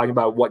and when we're talking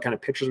about what kind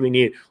of pictures we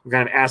need, what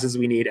kind of assets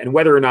we need, and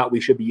whether or not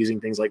we should be using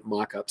things like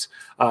mock-ups.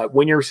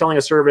 When you're selling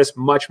a service,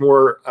 much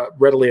more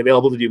readily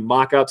available to do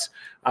mock-ups.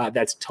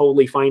 That's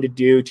totally fine to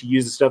do, to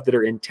use the stuff that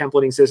are in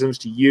templating systems,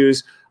 to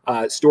use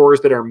stores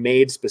that are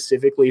made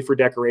specifically for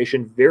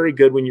decoration. Very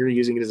good when you're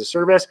using it as a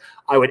service.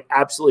 I would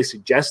absolutely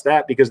suggest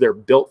that, because they're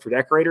built for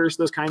decorators,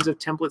 those kinds of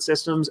template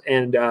systems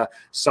and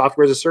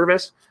software as a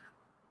service.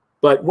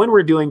 But when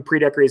we're doing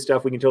pre-decorated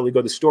stuff, we can totally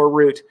go the store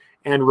route.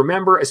 And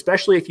remember,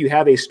 especially if you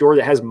have a store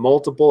that has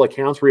multiple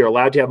accounts where you're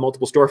allowed to have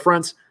multiple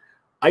storefronts,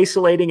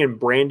 isolating and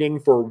branding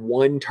for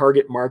one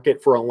target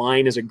market for a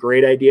line is a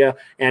great idea.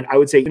 And I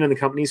would say even in the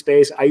company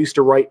space, I used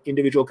to write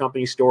individual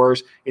company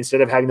stores instead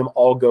of having them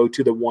all go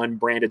to the one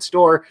branded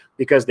store,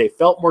 because they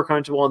felt more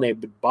comfortable and they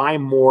would buy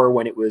more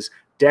when it was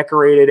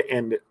decorated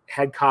and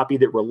had copy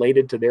that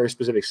related to their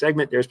specific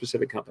segment, their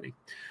specific company.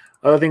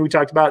 Other thing we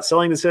talked about,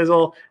 selling the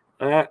sizzle.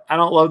 I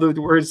don't love the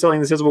word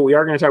selling the sizzle, but we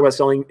are going to talk about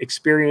selling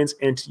experience.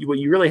 And what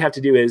you really have to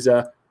do is,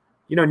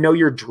 know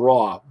your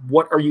draw.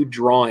 What are you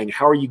drawing?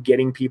 How are you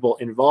getting people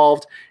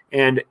involved?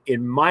 And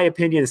in my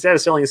opinion, instead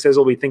of selling the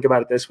sizzle, we think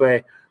about it this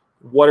way.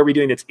 What are we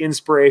doing that's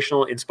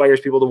inspirational,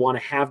 inspires people to want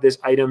to have this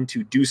item,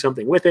 to do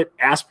something with it?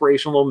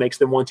 Aspirational makes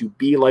them want to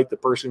be like the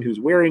person who's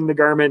wearing the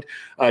garment,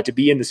 to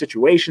be in the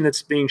situation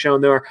that's being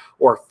shown there.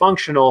 Or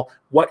functional,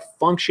 what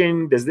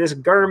function does this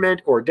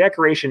garment or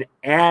decoration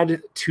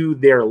add to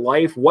their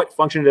life? What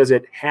function does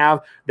it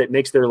have that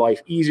makes their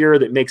life easier,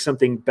 that makes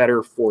something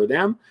better for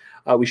them?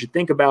 We should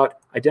think about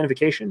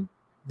identification,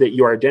 that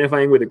you are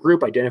identifying with a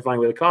group, identifying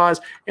with a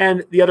cause.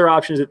 And the other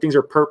option is that things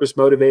are purpose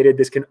motivated.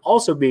 This can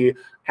also be,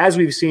 as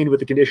we've seen with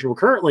the condition we're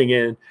currently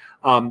in,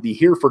 the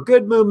Here for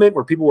Good movement,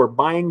 where people were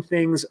buying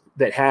things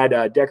that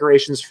had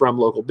decorations from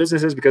local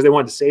businesses because they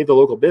wanted to save the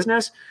local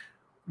business.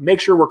 Make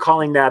sure we're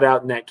calling that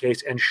out in that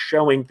case and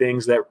showing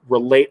things that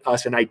relate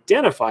us and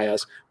identify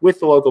us with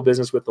the local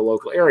business, with the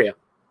local area.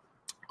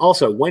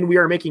 Also, when we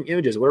are making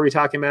images, what are we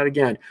talking about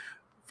again?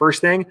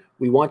 First thing,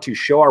 we want to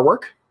show our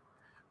work.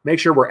 Make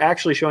sure we're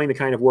actually showing the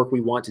kind of work we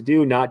want to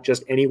do, not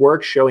just any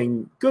work,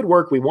 showing good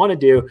work we want to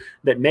do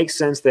that makes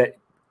sense, that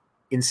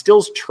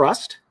instills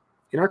trust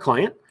in our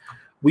client.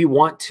 We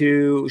want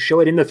to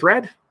show it in the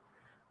thread,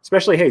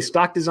 especially, hey,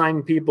 stock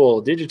design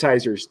people,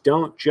 digitizers,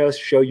 don't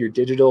just show your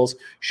digitals,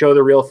 show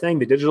the real thing.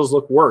 The digitals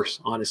look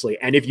worse, honestly.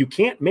 And if you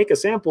can't make a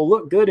sample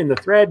look good in the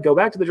thread, go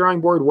back to the drawing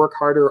board, work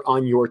harder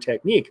on your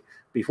technique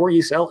before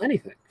you sell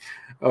anything.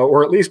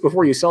 Or at least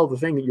before you sell the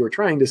thing that you were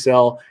trying to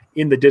sell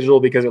in the digital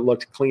because it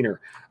looked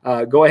cleaner.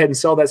 Go ahead and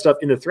sell that stuff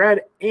in the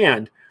thread.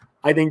 And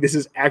I think this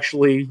is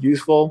actually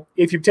useful.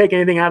 If you take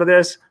anything out of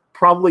this,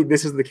 probably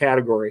this is the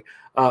category.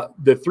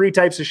 The 3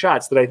 types of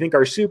shots that I think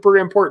are super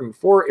important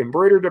for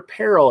embroidered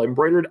apparel,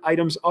 embroidered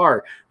items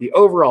are the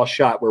overall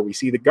shot where we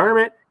see the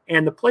garment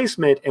and the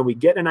placement and we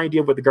get an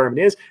idea of what the garment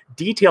is.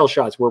 Detail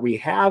shots where we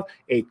have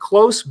a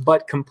close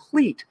but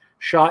complete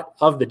shot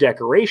of the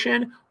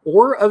decoration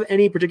or of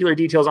any particular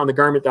details on the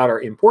garment that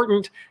are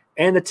important,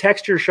 and the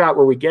texture shot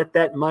where we get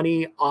that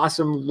money,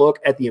 awesome look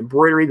at the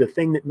embroidery, the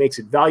thing that makes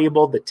it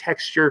valuable, the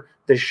texture,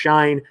 the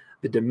shine,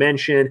 the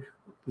dimension.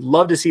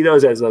 Love to see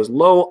those as those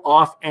low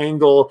off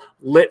angle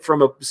lit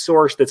from a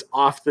source that's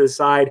off to the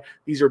side.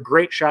 These are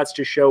great shots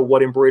to show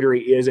what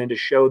embroidery is and to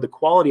show the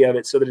quality of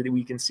it so that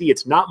we can see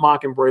it's not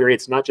mock embroidery.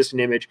 It's not just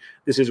an image.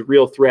 This is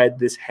real thread.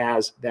 This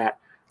has that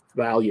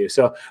value.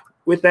 So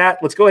with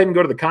that, let's go ahead and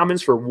go to the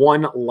comments for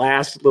one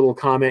last little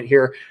comment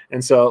here.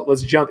 And so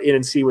let's jump in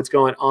and see what's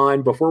going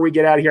on. Before we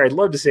get out of here, I'd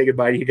love to say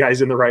goodbye to you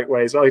guys in the right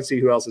way, so I can see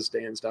who else is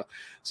staying and stuff.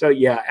 So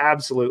yeah,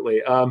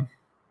 absolutely.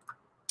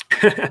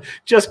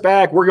 Just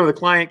back, working with a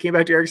client, came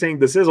back to Eric saying,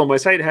 the sizzle, my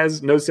site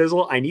has no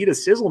sizzle. I need a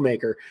sizzle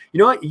maker. You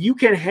know what? You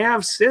can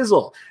have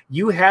sizzle.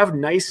 You have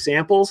nice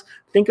samples.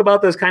 Think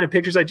about those kind of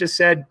pictures I just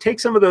said. Take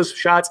some of those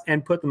shots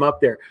and put them up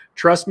there.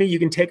 Trust me, you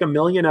can take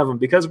 1,000,000 of them.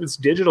 Because it's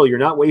digital, you're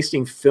not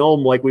wasting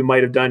film like we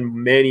might have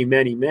done many,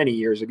 many, many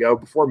years ago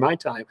before my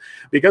time.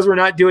 Because we're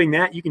not doing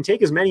that, you can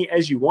take as many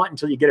as you want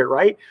until you get it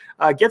right.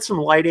 Get some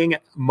lighting.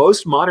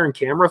 Most modern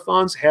camera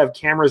phones have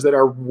cameras that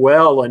are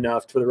well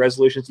enough for the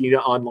resolutions you need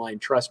online.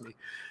 Trust me.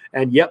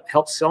 And yep,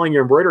 helps selling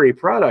your embroidery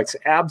products.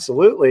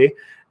 Absolutely.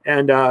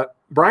 And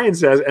Brian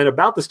says, and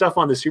about the stuff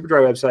on the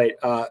Superdry website,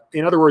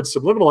 in other words,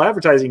 subliminal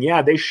advertising,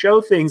 yeah, they show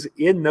things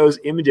in those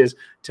images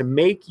to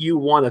make you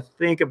want to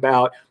think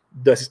about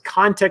the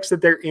context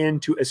that they're in,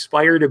 to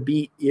aspire to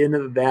be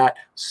in that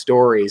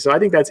story. So I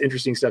think that's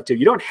interesting stuff too.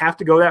 You don't have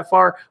to go that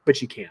far,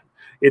 but you can.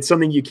 It's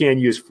something you can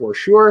use for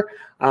sure.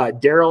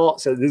 Daryl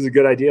says, this is a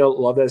good idea.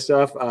 Love that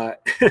stuff.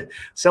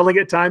 Selling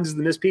at times is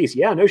the missed piece.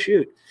 Yeah, no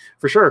shoot.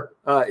 For sure.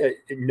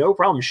 No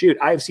problem. Shoot.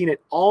 I have seen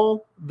it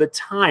all the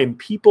time.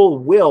 People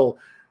will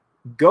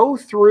go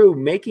through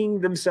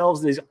making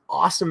themselves these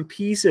awesome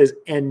pieces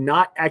and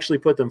not actually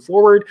put them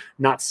forward,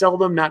 not sell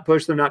them, not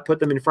push them, not put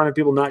them in front of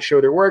people, not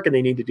show their work, and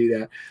they need to do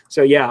that.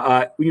 So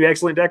yeah, we have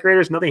excellent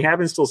decorators. Nothing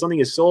happens till something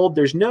is sold.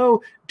 There's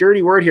no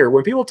dirty word here.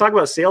 When people talk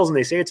about sales and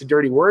they say it's a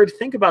dirty word,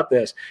 think about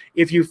this.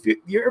 If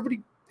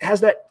everybody has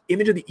that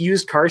image of the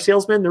used car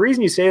salesman, the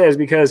reason you say that is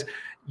because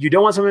you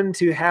don't want someone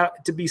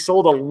to be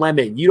sold a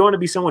lemon. You don't want to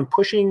be someone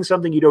pushing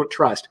something you don't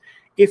trust.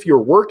 If your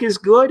work is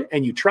good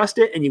and you trust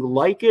it and you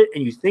like it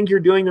and you think you're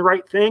doing the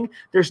right thing,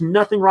 there's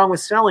nothing wrong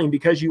with selling,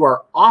 because you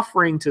are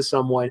offering to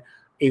someone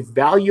a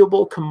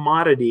valuable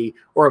commodity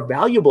or a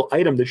valuable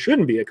item that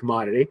shouldn't be a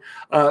commodity.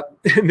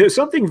 There's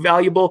something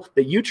valuable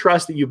that you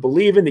trust, that you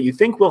believe in, that you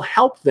think will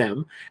help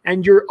them,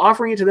 and you're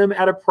offering it to them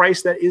at a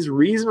price that is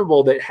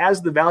reasonable, that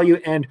has the value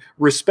and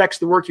respects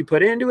the work you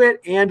put into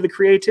it and the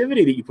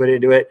creativity that you put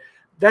into it.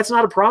 That's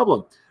not a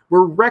problem.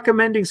 We're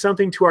recommending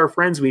something to our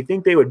friends we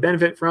think they would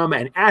benefit from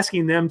and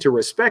asking them to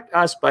respect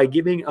us by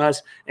giving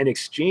us an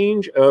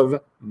exchange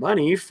of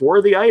money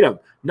for the item.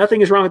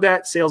 Nothing is wrong with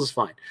that. Sales is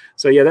fine.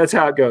 So yeah, that's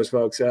how it goes,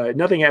 folks.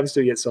 Nothing happens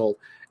till you get sold.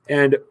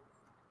 And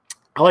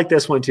I like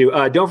this one too.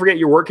 Don't forget,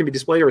 your work can be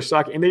displayed or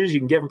stock images you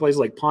can get from places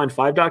like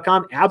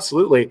pond5.com.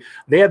 Absolutely.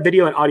 They have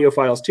video and audio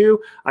files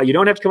too. You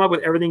don't have to come up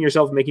with everything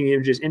yourself, making the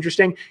images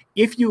interesting.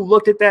 If you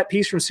looked at that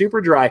piece from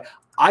Superdry,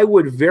 I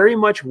would very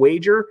much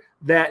wager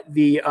that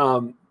the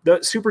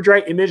the super dry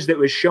image that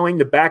was showing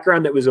the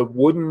background that was a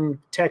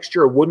wooden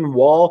texture, a wooden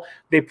wall,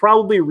 they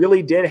probably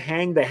really did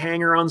hang the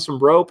hanger on some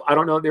rope. I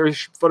don't know if they're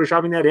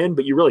photoshopping that in,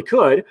 but you really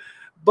could.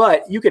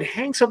 But you could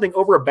hang something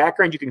over a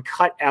background you can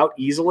cut out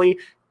easily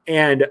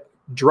and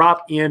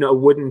drop in a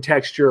wooden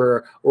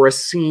texture or a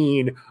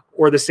scene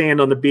or the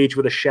sand on the beach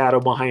with a shadow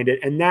behind it.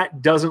 And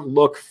that doesn't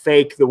look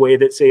fake the way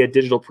that, say, a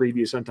digital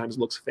preview sometimes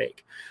looks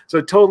fake.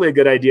 So totally a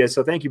good idea.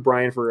 So thank you,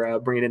 Brian, for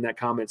bringing in that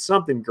comment.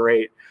 Something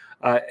great.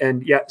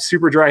 And yeah,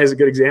 Superdry is a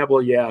good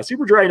example. Yeah,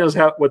 Superdry knows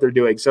what they're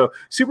doing. So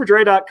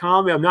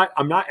superdry.com,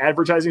 I'm not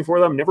advertising for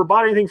them, never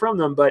bought anything from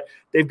them, but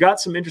they've got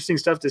some interesting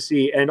stuff to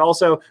see. And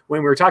also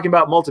when we were talking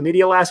about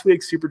multimedia last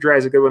week, Superdry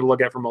is a good one to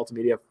look at for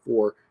multimedia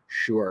for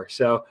sure.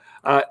 So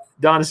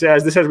Donna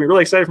says, this has me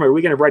really excited for my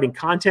weekend of writing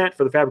content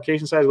for the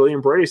fabrication side as well as the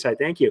embroidery side.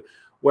 Thank you.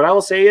 What I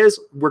will say is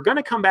we're going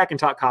to come back and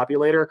talk copy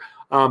later.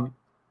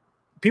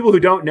 People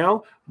who don't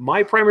know,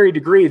 my primary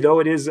degree,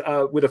 though it is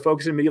with a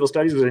focus in medieval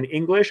studies, was in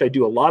English. I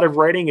do a lot of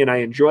writing and I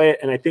enjoy it.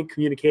 And I think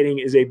communicating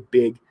is a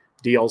big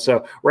deal.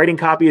 So writing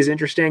copy is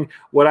interesting.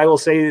 What I will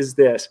say is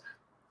this.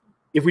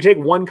 If we take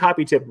one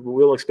copy tip,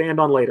 we'll expand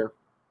on later.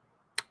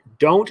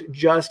 Don't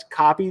just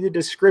copy the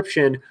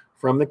description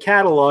from the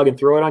catalog and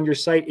throw it on your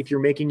site if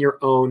you're making your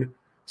own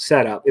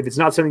setup. If it's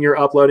not something you're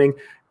uploading,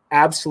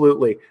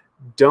 absolutely.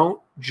 Don't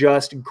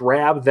just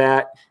grab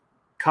that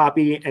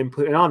copy and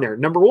put it on there.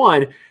 Number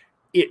one,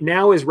 it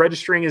now is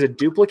registering as a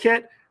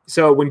duplicate.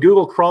 So when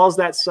Google crawls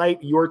that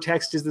site, your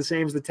text is the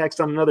same as the text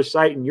on another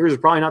site, and yours is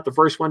probably not the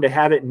first one to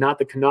have it, not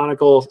the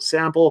canonical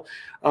sample.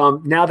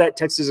 Now that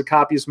text is a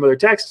copy of some other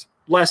text,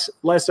 less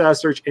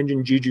search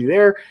engine juju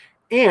there.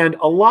 And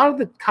a lot of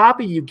the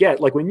copy you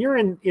get, like when you're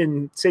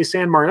in say,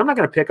 San Martin, I'm not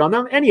going to pick on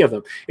them, any of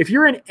them. If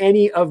you're in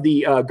any of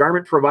the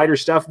garment provider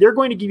stuff, they're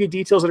going to give you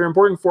details that are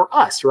important for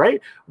us,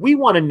 right? We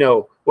want to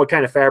know what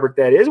kind of fabric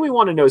that is. We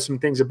want to know some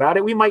things about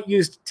it. We might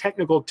use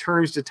technical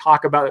terms to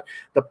talk about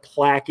the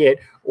placket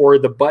or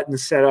the button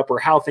setup or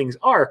how things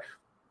are.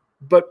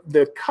 But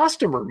the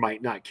customer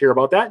might not care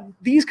about that.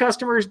 These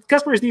customers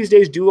these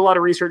days do a lot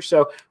of research.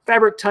 So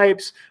fabric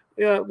types,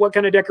 what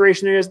kind of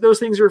decoration there is, those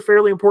things are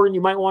fairly important. You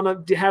might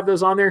want to have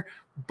those on there.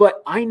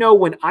 But I know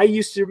when I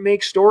used to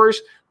make stores,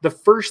 the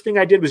first thing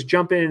I did was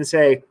jump in and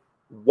say,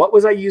 what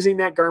was I using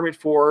that garment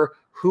for?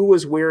 Who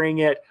was wearing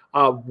it?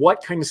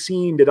 What kind of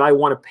scene did I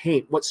want to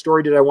paint? What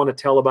story did I want to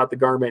tell about the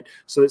garment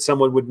so that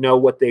someone would know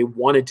what they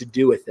wanted to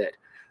do with it?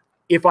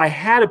 If I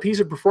had a piece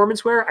of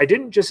performance wear, I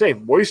didn't just say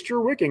moisture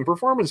wicking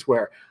performance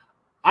wear.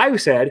 I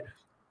said,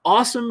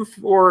 awesome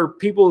for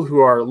people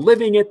who are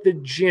living at the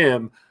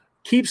gym,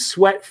 keeps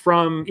sweat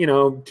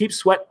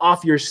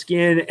off your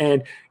skin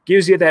and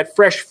gives you that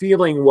fresh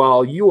feeling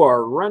while you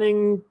are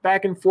running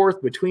back and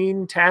forth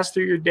between tasks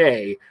through your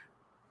day.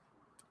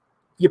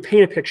 You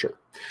paint a picture.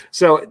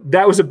 So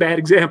that was a bad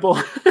example.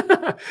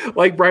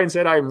 Like Brian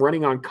said, I'm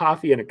running on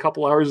coffee and a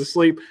couple hours of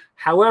sleep.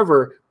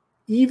 However,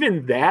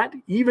 even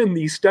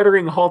the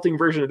stuttering, halting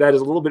version of that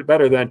is a little bit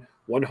better than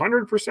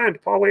 100%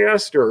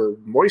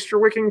 polyester, moisture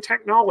wicking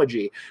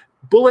technology.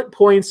 Bullet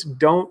points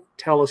don't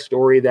tell a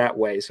story that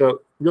way.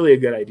 So really a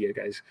good idea,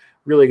 guys.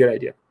 Really good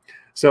idea.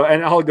 So,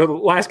 and I'll go the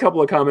last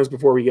couple of comments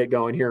before we get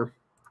going here.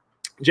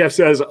 Jeff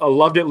says, I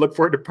loved it. Look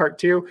forward to part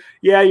 2.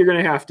 Yeah, you're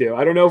going to have to.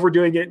 I don't know if we're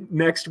doing it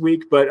next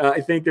week, but I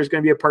think there's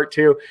going to be a part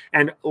 2.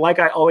 And like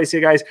I always say,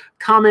 guys,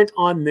 comment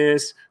on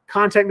this.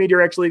 Contact me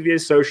directly via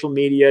social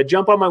media.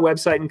 Jump on my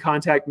website and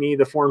contact me.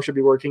 The form should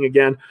be working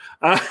again.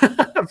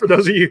 For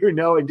those of you who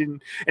know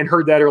and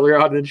heard that earlier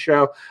on in the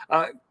show.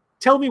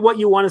 Tell me what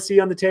you want to see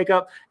on the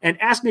Takeup and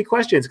ask me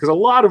questions, because a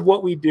lot of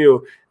what we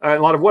do, a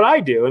lot of what I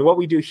do and what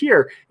we do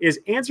here is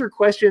answer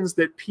questions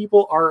that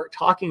people are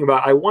talking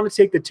about. I want to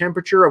take the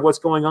temperature of what's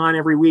going on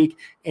every week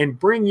and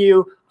bring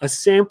you a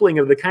sampling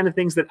of the kind of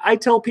things that I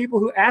tell people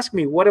who ask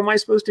me, what am I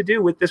supposed to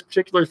do with this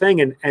particular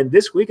thing? And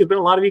this week has been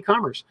a lot of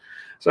e-commerce.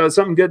 So it's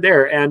something good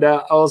there. And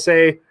I'll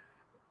say,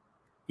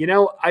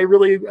 I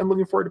really am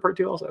looking forward to part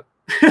 2 also.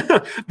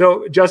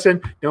 Though,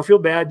 Justin, don't feel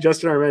bad.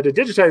 Justin, our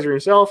digitizer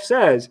himself,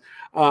 says,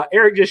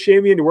 Eric just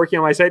shamed me into working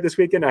on my site this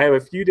weekend. I have a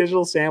few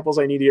digital samples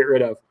I need to get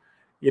rid of.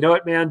 You know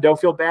what, man? Don't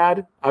feel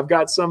bad. I've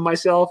got some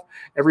myself.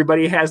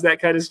 Everybody has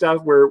that kind of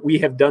stuff where we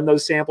have done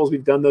those samples.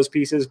 We've done those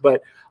pieces.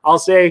 But I'll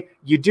say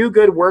you do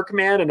good work,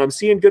 man, and I'm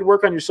seeing good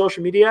work on your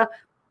social media.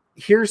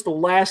 Here's the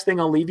last thing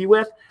I'll leave you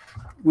with.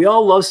 We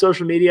all love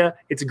social media.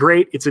 It's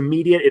great. It's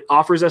immediate. It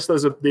offers us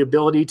the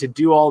ability to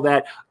do all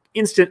that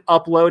instant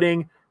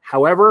uploading.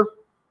 However,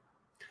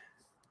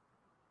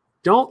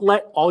 don't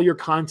let all your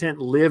content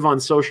live on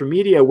social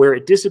media where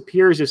it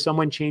disappears if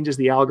someone changes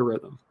the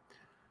algorithm.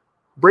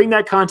 Bring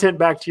that content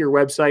back to your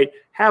website,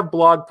 have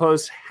blog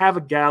posts, have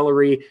a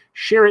gallery,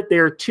 share it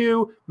there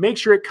too. Make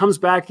sure it comes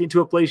back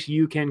into a place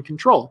you can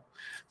control.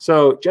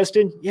 So,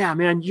 Justin, yeah,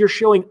 man, you're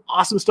showing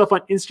awesome stuff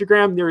on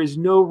Instagram. There is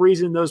no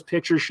reason those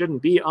pictures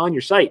shouldn't be on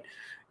your site.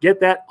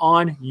 Get that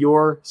on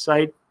your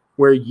site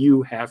where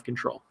you have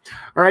control.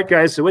 All right,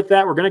 guys. So with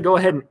that, we're going to go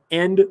ahead and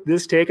end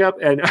this Takeup.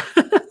 And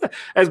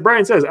as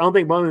Brian says, I don't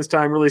think bonus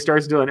time really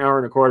starts until an hour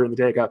and a quarter in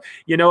the Takeup.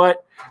 You know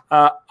what?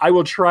 I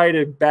will try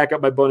to back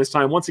up my bonus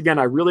time. Once again,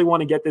 I really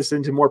want to get this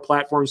into more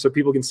platforms so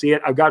people can see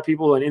it. I've got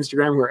people on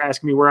Instagram who are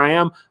asking me where I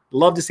am.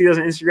 Love to see those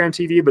on Instagram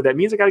TV, but that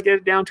means I got to get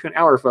it down to an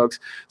hour,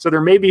 folks. So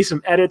there may be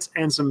some edits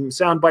and some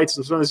sound bites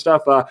and some other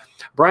stuff.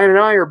 Brian and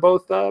I are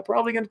both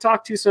probably going to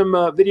talk to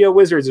some video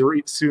wizards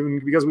soon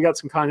because we got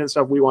some content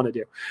stuff we want to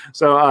do.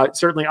 So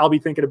certainly I'll be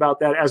thinking about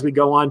that as we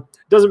go on.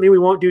 Doesn't mean we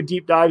won't do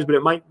deep dives, but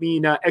it might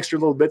mean extra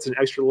little bits and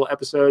extra little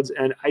episodes.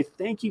 And I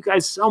thank you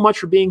guys so much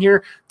for being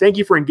here. Thank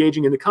you for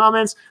engaging in the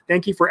comments.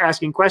 Thank you for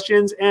asking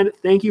questions. And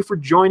thank you for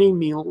joining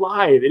me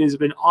live. It has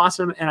been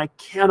awesome, and I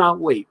cannot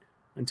wait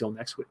until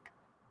next week.